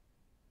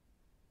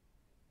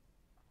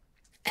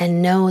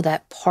 And know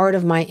that part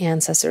of my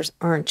ancestors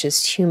aren't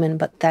just human,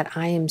 but that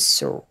I am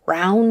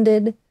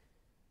surrounded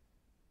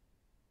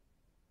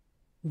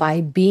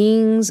by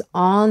beings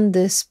on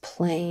this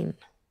plane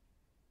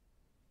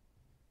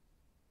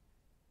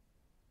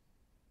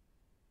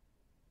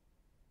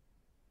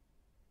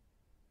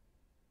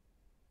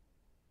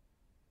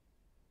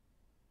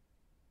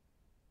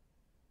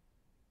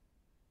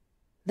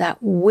that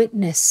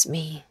witness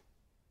me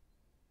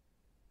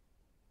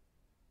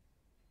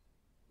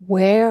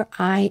where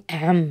I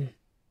am.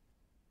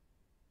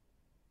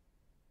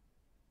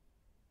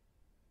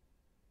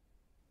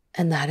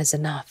 And that is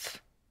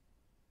enough.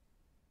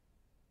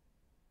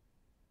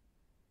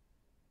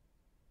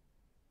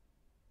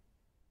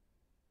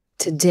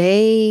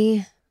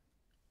 Today,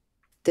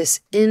 this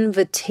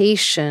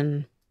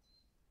invitation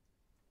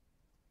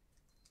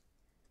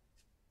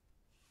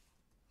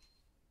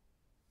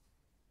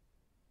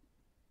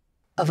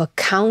of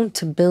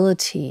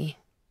accountability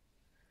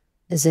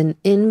is an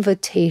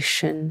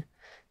invitation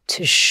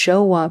to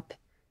show up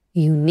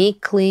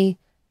uniquely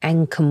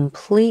and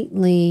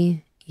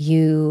completely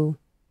you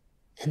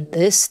in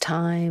this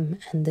time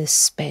and this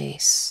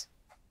space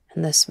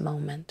and this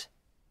moment.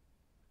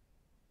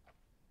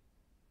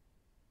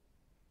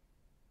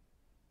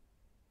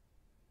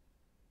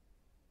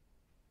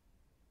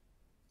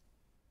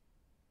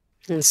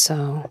 And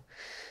so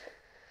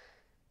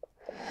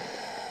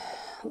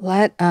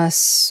let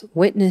us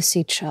witness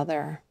each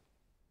other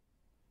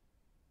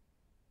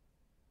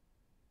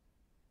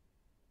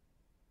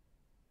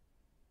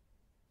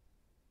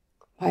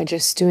by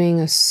just doing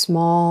a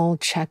small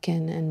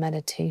check-in and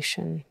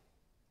meditation.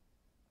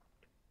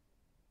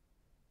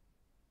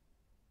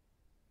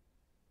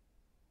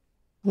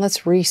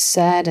 Let's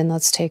reset and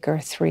let's take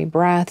our 3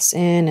 breaths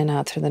in and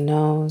out through the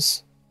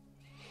nose.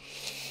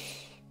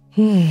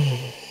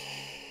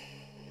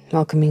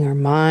 Welcoming our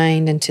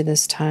mind into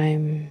this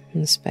time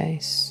and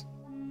space.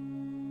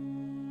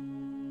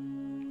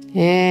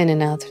 In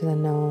and out through the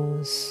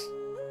nose.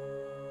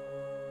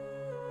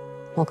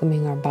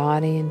 Welcoming our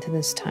body into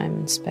this time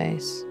and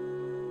space.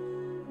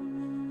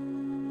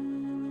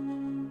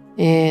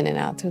 In and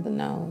out through the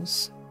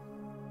nose.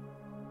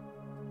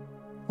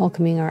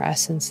 Welcoming our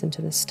essence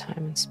into this time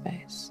and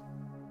space.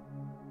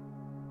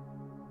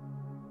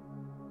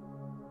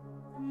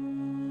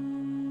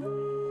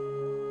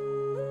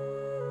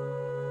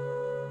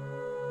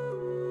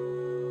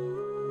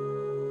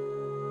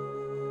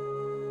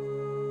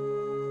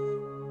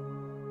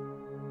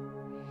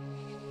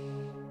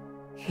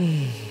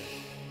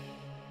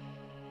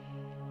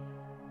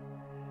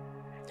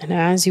 And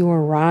as you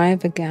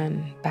arrive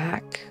again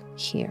back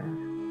here,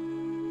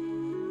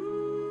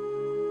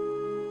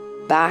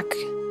 back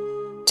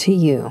to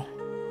you,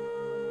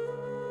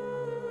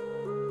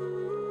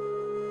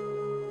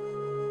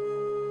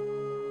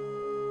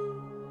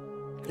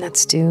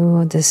 let's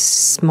do this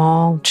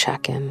small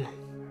check-in.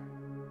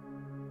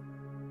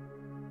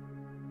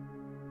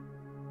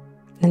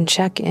 And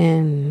check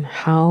in,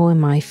 how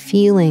am I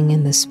feeling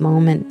in this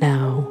moment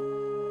now,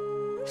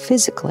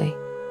 physically?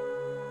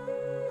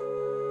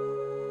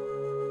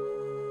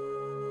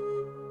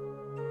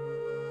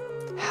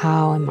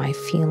 How am I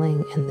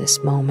feeling in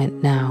this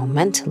moment now,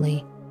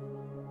 mentally?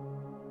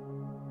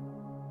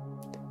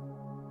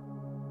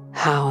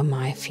 How am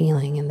I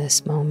feeling in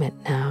this moment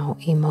now,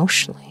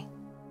 emotionally?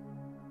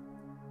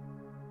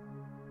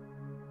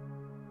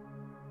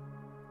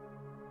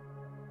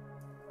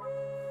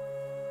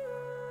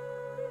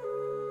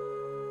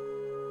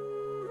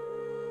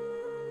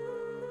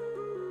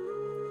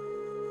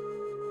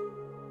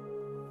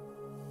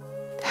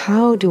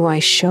 How do I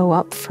show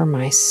up for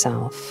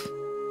myself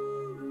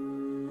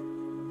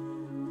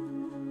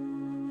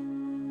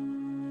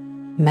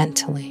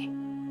mentally?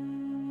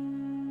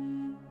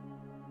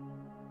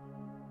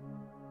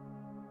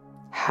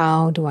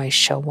 How do I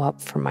show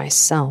up for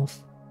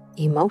myself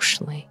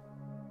emotionally?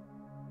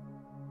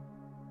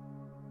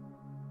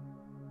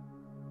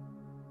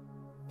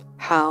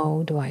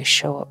 How do I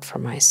show up for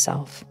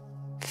myself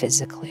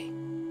physically?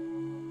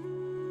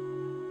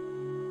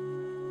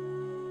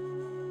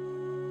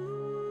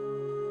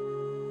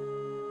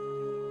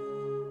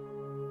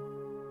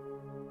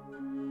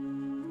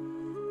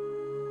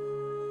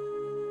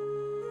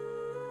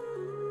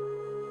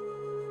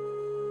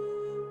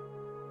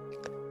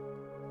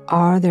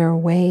 Are there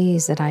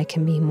ways that I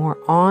can be more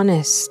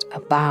honest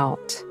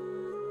about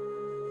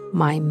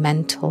my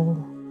mental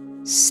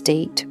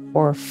state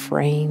or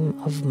frame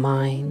of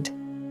mind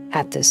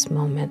at this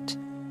moment?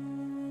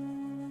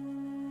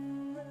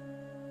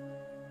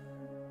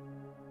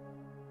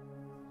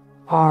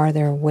 Are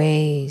there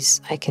ways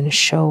I can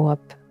show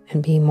up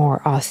and be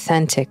more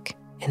authentic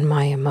in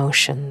my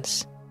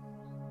emotions?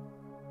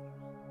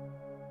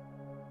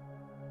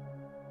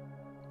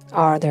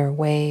 Are there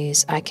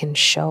ways I can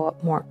show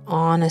up more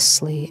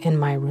honestly in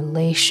my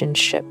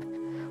relationship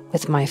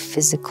with my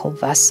physical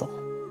vessel?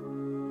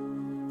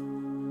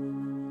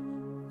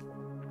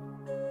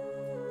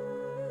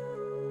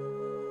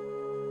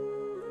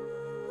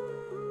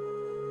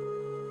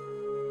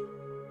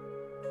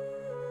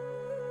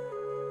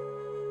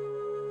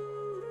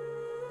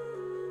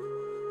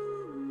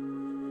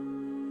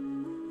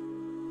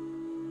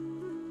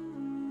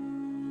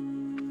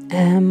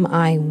 Am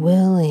I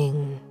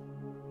willing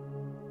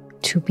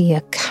to be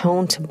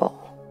accountable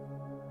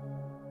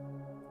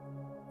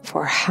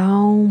for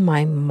how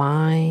my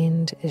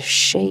mind is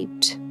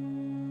shaped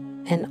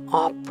and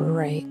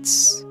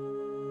operates?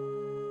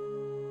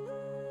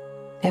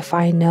 If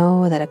I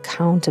know that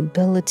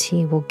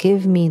accountability will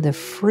give me the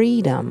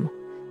freedom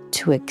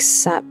to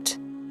accept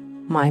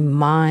my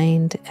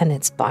mind and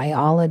its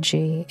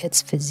biology,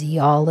 its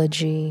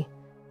physiology,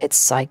 its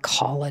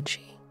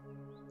psychology.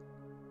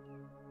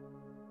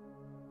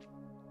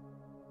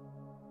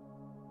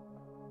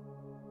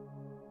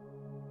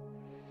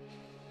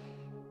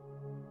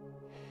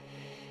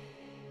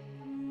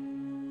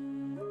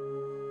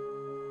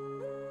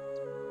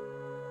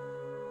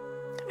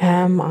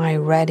 Am I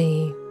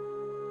ready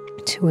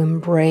to to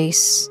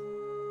embrace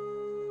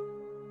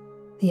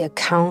the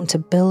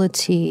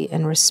accountability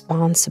and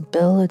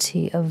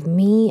responsibility of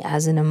me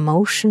as an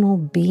emotional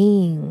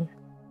being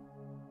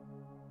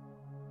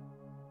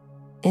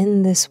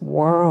in this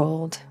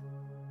world,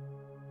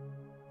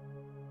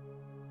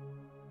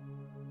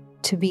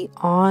 to be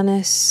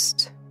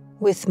honest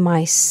with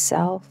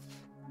myself,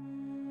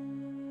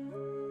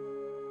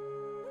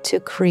 to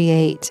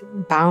create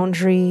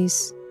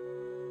boundaries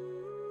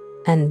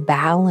and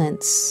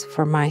balance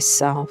for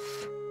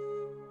myself,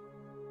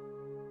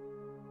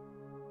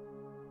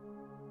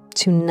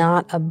 to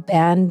not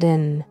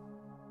abandon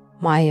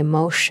my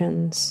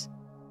emotions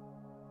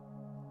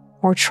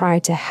or try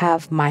to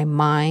have my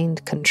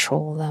mind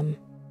control them,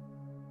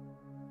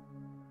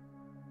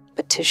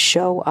 but to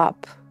show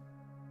up,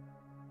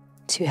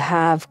 to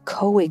have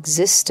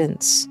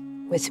coexistence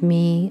with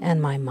me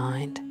and my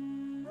mind.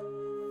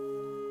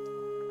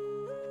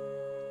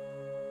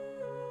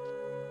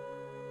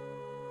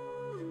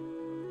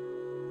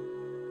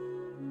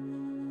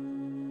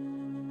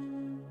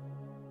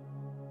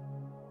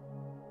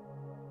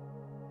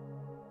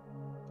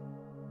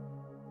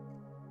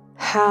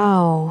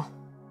 How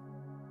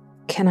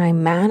can I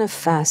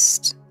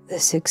manifest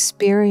this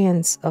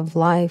experience of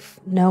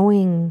life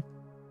knowing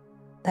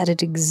that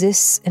it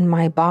exists in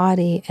my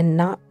body and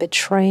not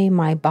betray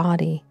my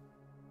body?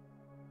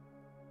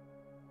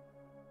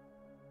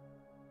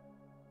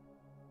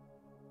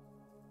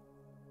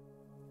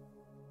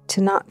 To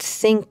not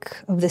think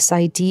of this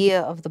idea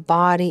of the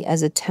body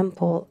as a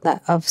temple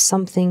of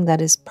something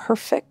that is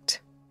perfect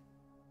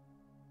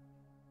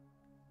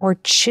or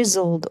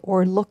chiseled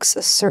or looks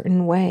a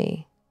certain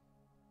way,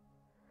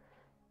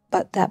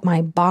 but that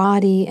my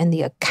body and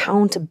the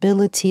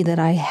accountability that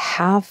I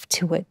have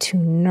to it, to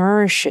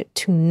nourish it,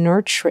 to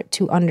nurture it,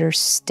 to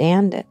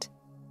understand it,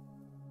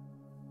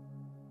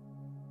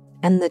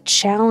 and the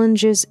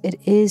challenges it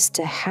is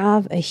to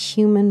have a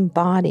human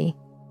body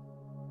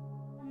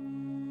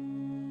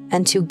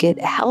and to get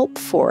help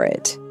for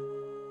it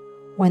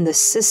when the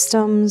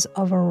systems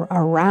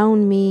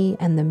around me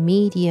and the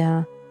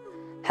media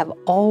have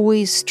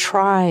always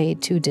tried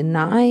to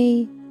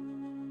deny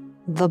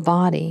the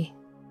body,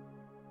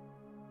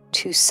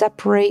 to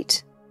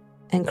separate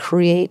and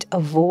create a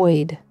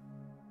void,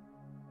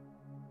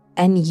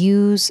 and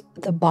use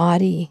the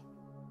body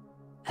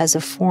as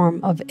a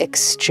form of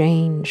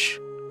exchange.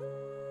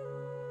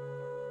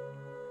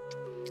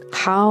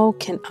 How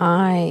can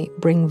I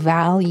bring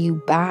value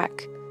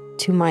back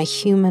to my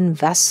human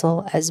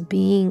vessel as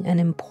being an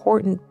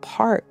important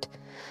part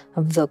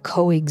of the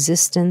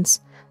coexistence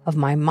of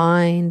my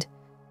mind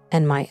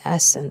and my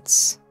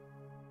essence?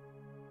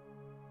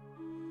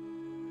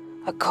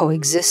 A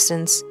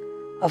coexistence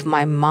of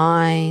my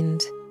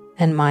mind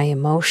and my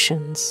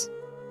emotions.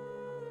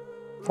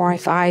 For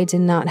if I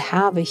did not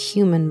have a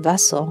human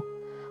vessel,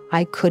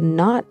 I could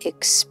not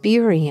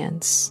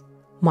experience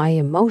my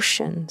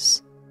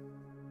emotions.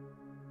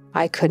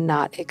 I could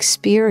not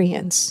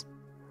experience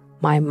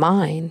my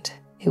mind.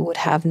 It would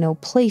have no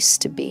place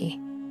to be.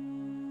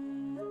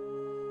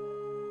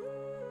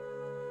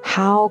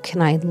 How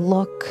can I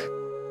look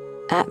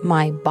at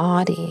my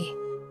body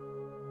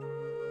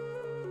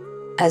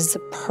as the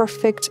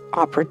perfect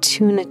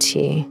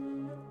opportunity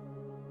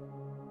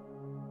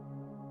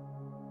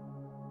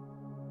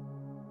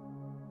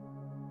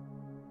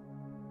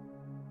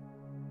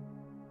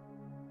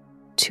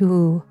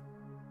to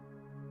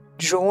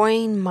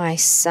join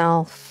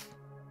myself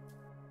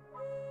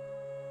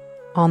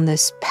on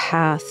this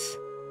path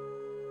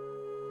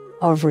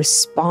of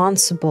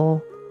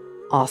responsible,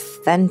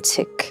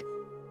 authentic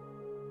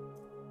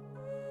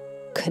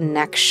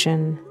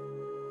connection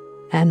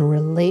and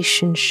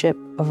relationship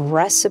of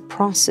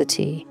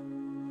reciprocity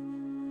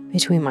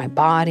between my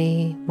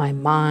body, my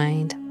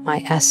mind,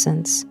 my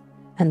essence,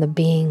 and the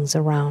beings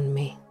around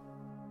me.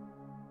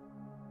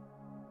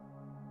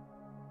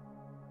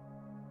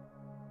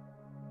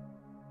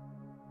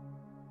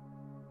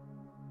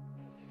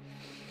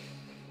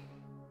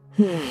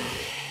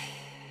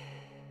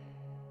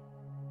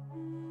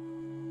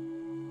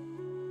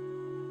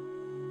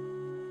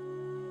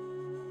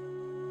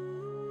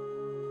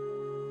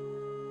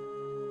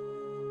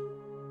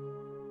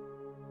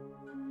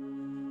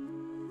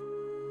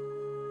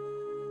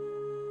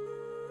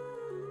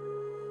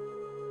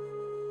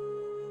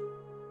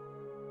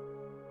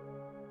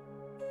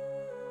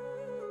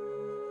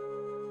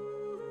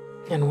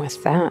 And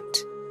with that,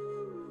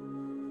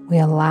 we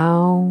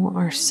allow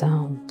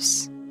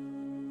ourselves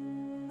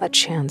a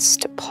chance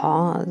to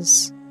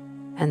pause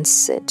and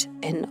sit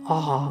in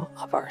awe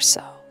of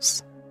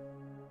ourselves.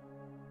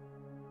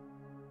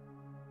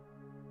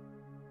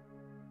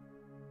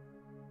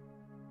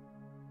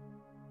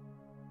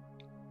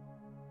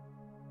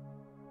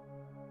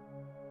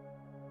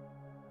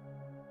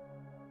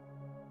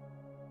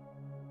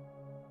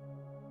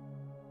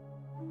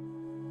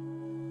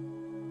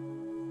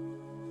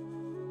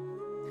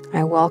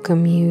 I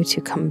welcome you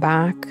to come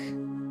back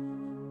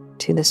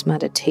to this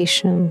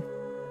meditation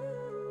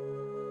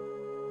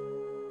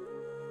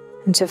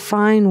and to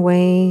find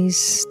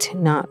ways to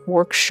not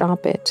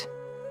workshop it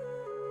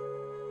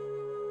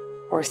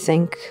or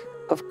think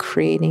of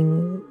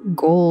creating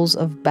goals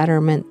of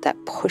betterment that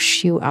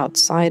push you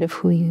outside of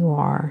who you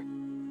are,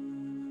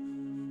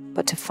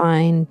 but to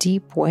find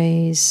deep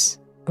ways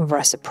of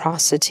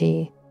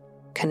reciprocity,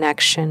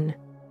 connection,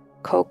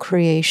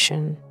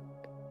 co-creation,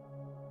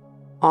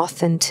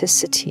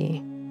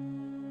 authenticity,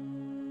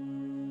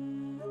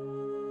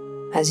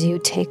 as you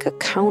take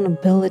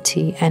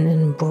accountability and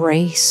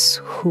embrace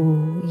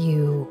who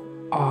you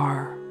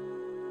are.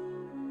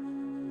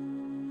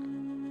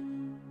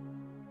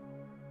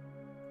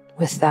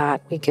 With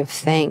that, we give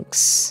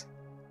thanks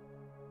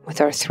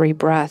with our 3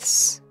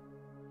 breaths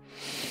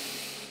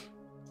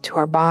to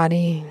our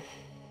body,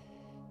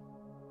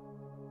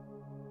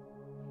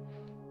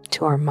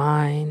 to our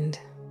mind,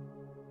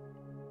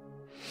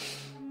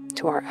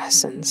 to our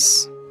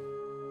essence.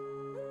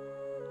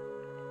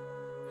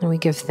 And we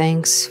give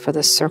thanks for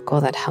the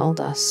circle that held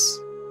us,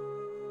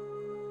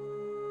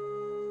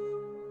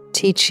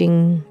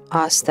 teaching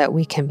us that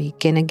we can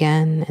begin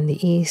again in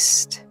the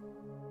east.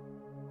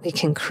 We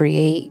can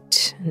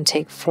create and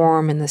take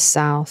form in the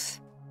south.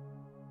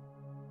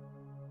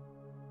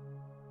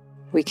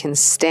 We can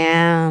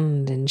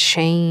stand and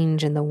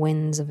change in the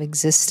winds of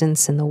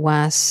existence in the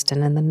west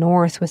and in the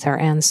north with our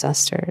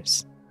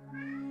ancestors.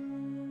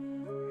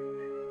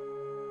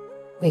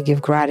 We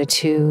give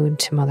gratitude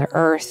to Mother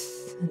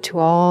Earth and to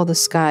all the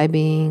sky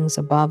beings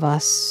above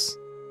us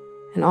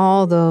and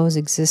all those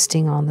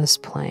existing on this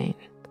plane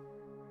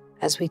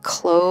as we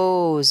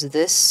close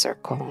this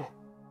circle,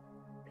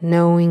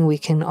 knowing we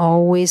can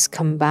always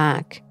come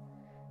back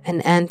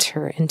and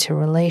enter into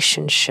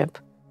relationship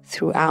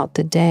throughout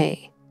the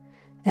day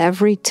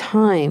every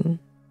time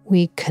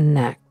we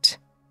connect.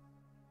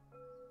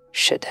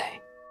 Shade.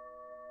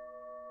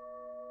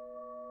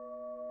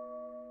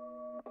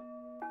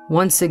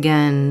 Once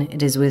again,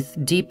 it is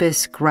with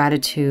deepest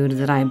gratitude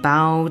that I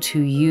bow to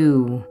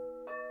you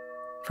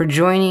for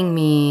joining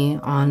me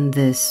on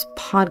this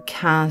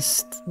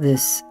podcast,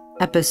 this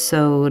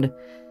episode,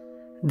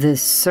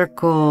 this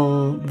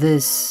circle,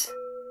 this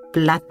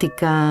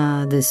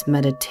plática, this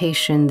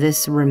meditation,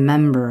 this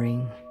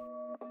remembering.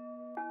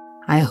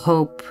 I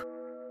hope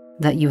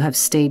that you have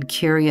stayed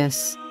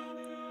curious.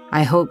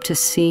 I hope to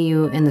see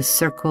you in the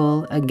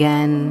circle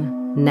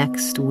again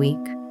next week.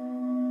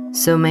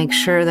 So make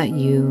sure that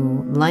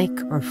you like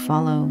or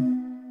follow.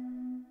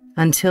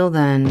 Until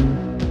then,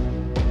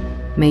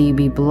 may you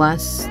be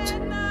blessed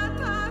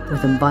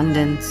with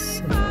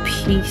abundance of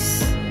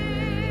peace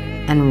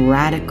and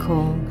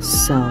radical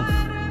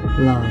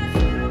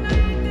self-love.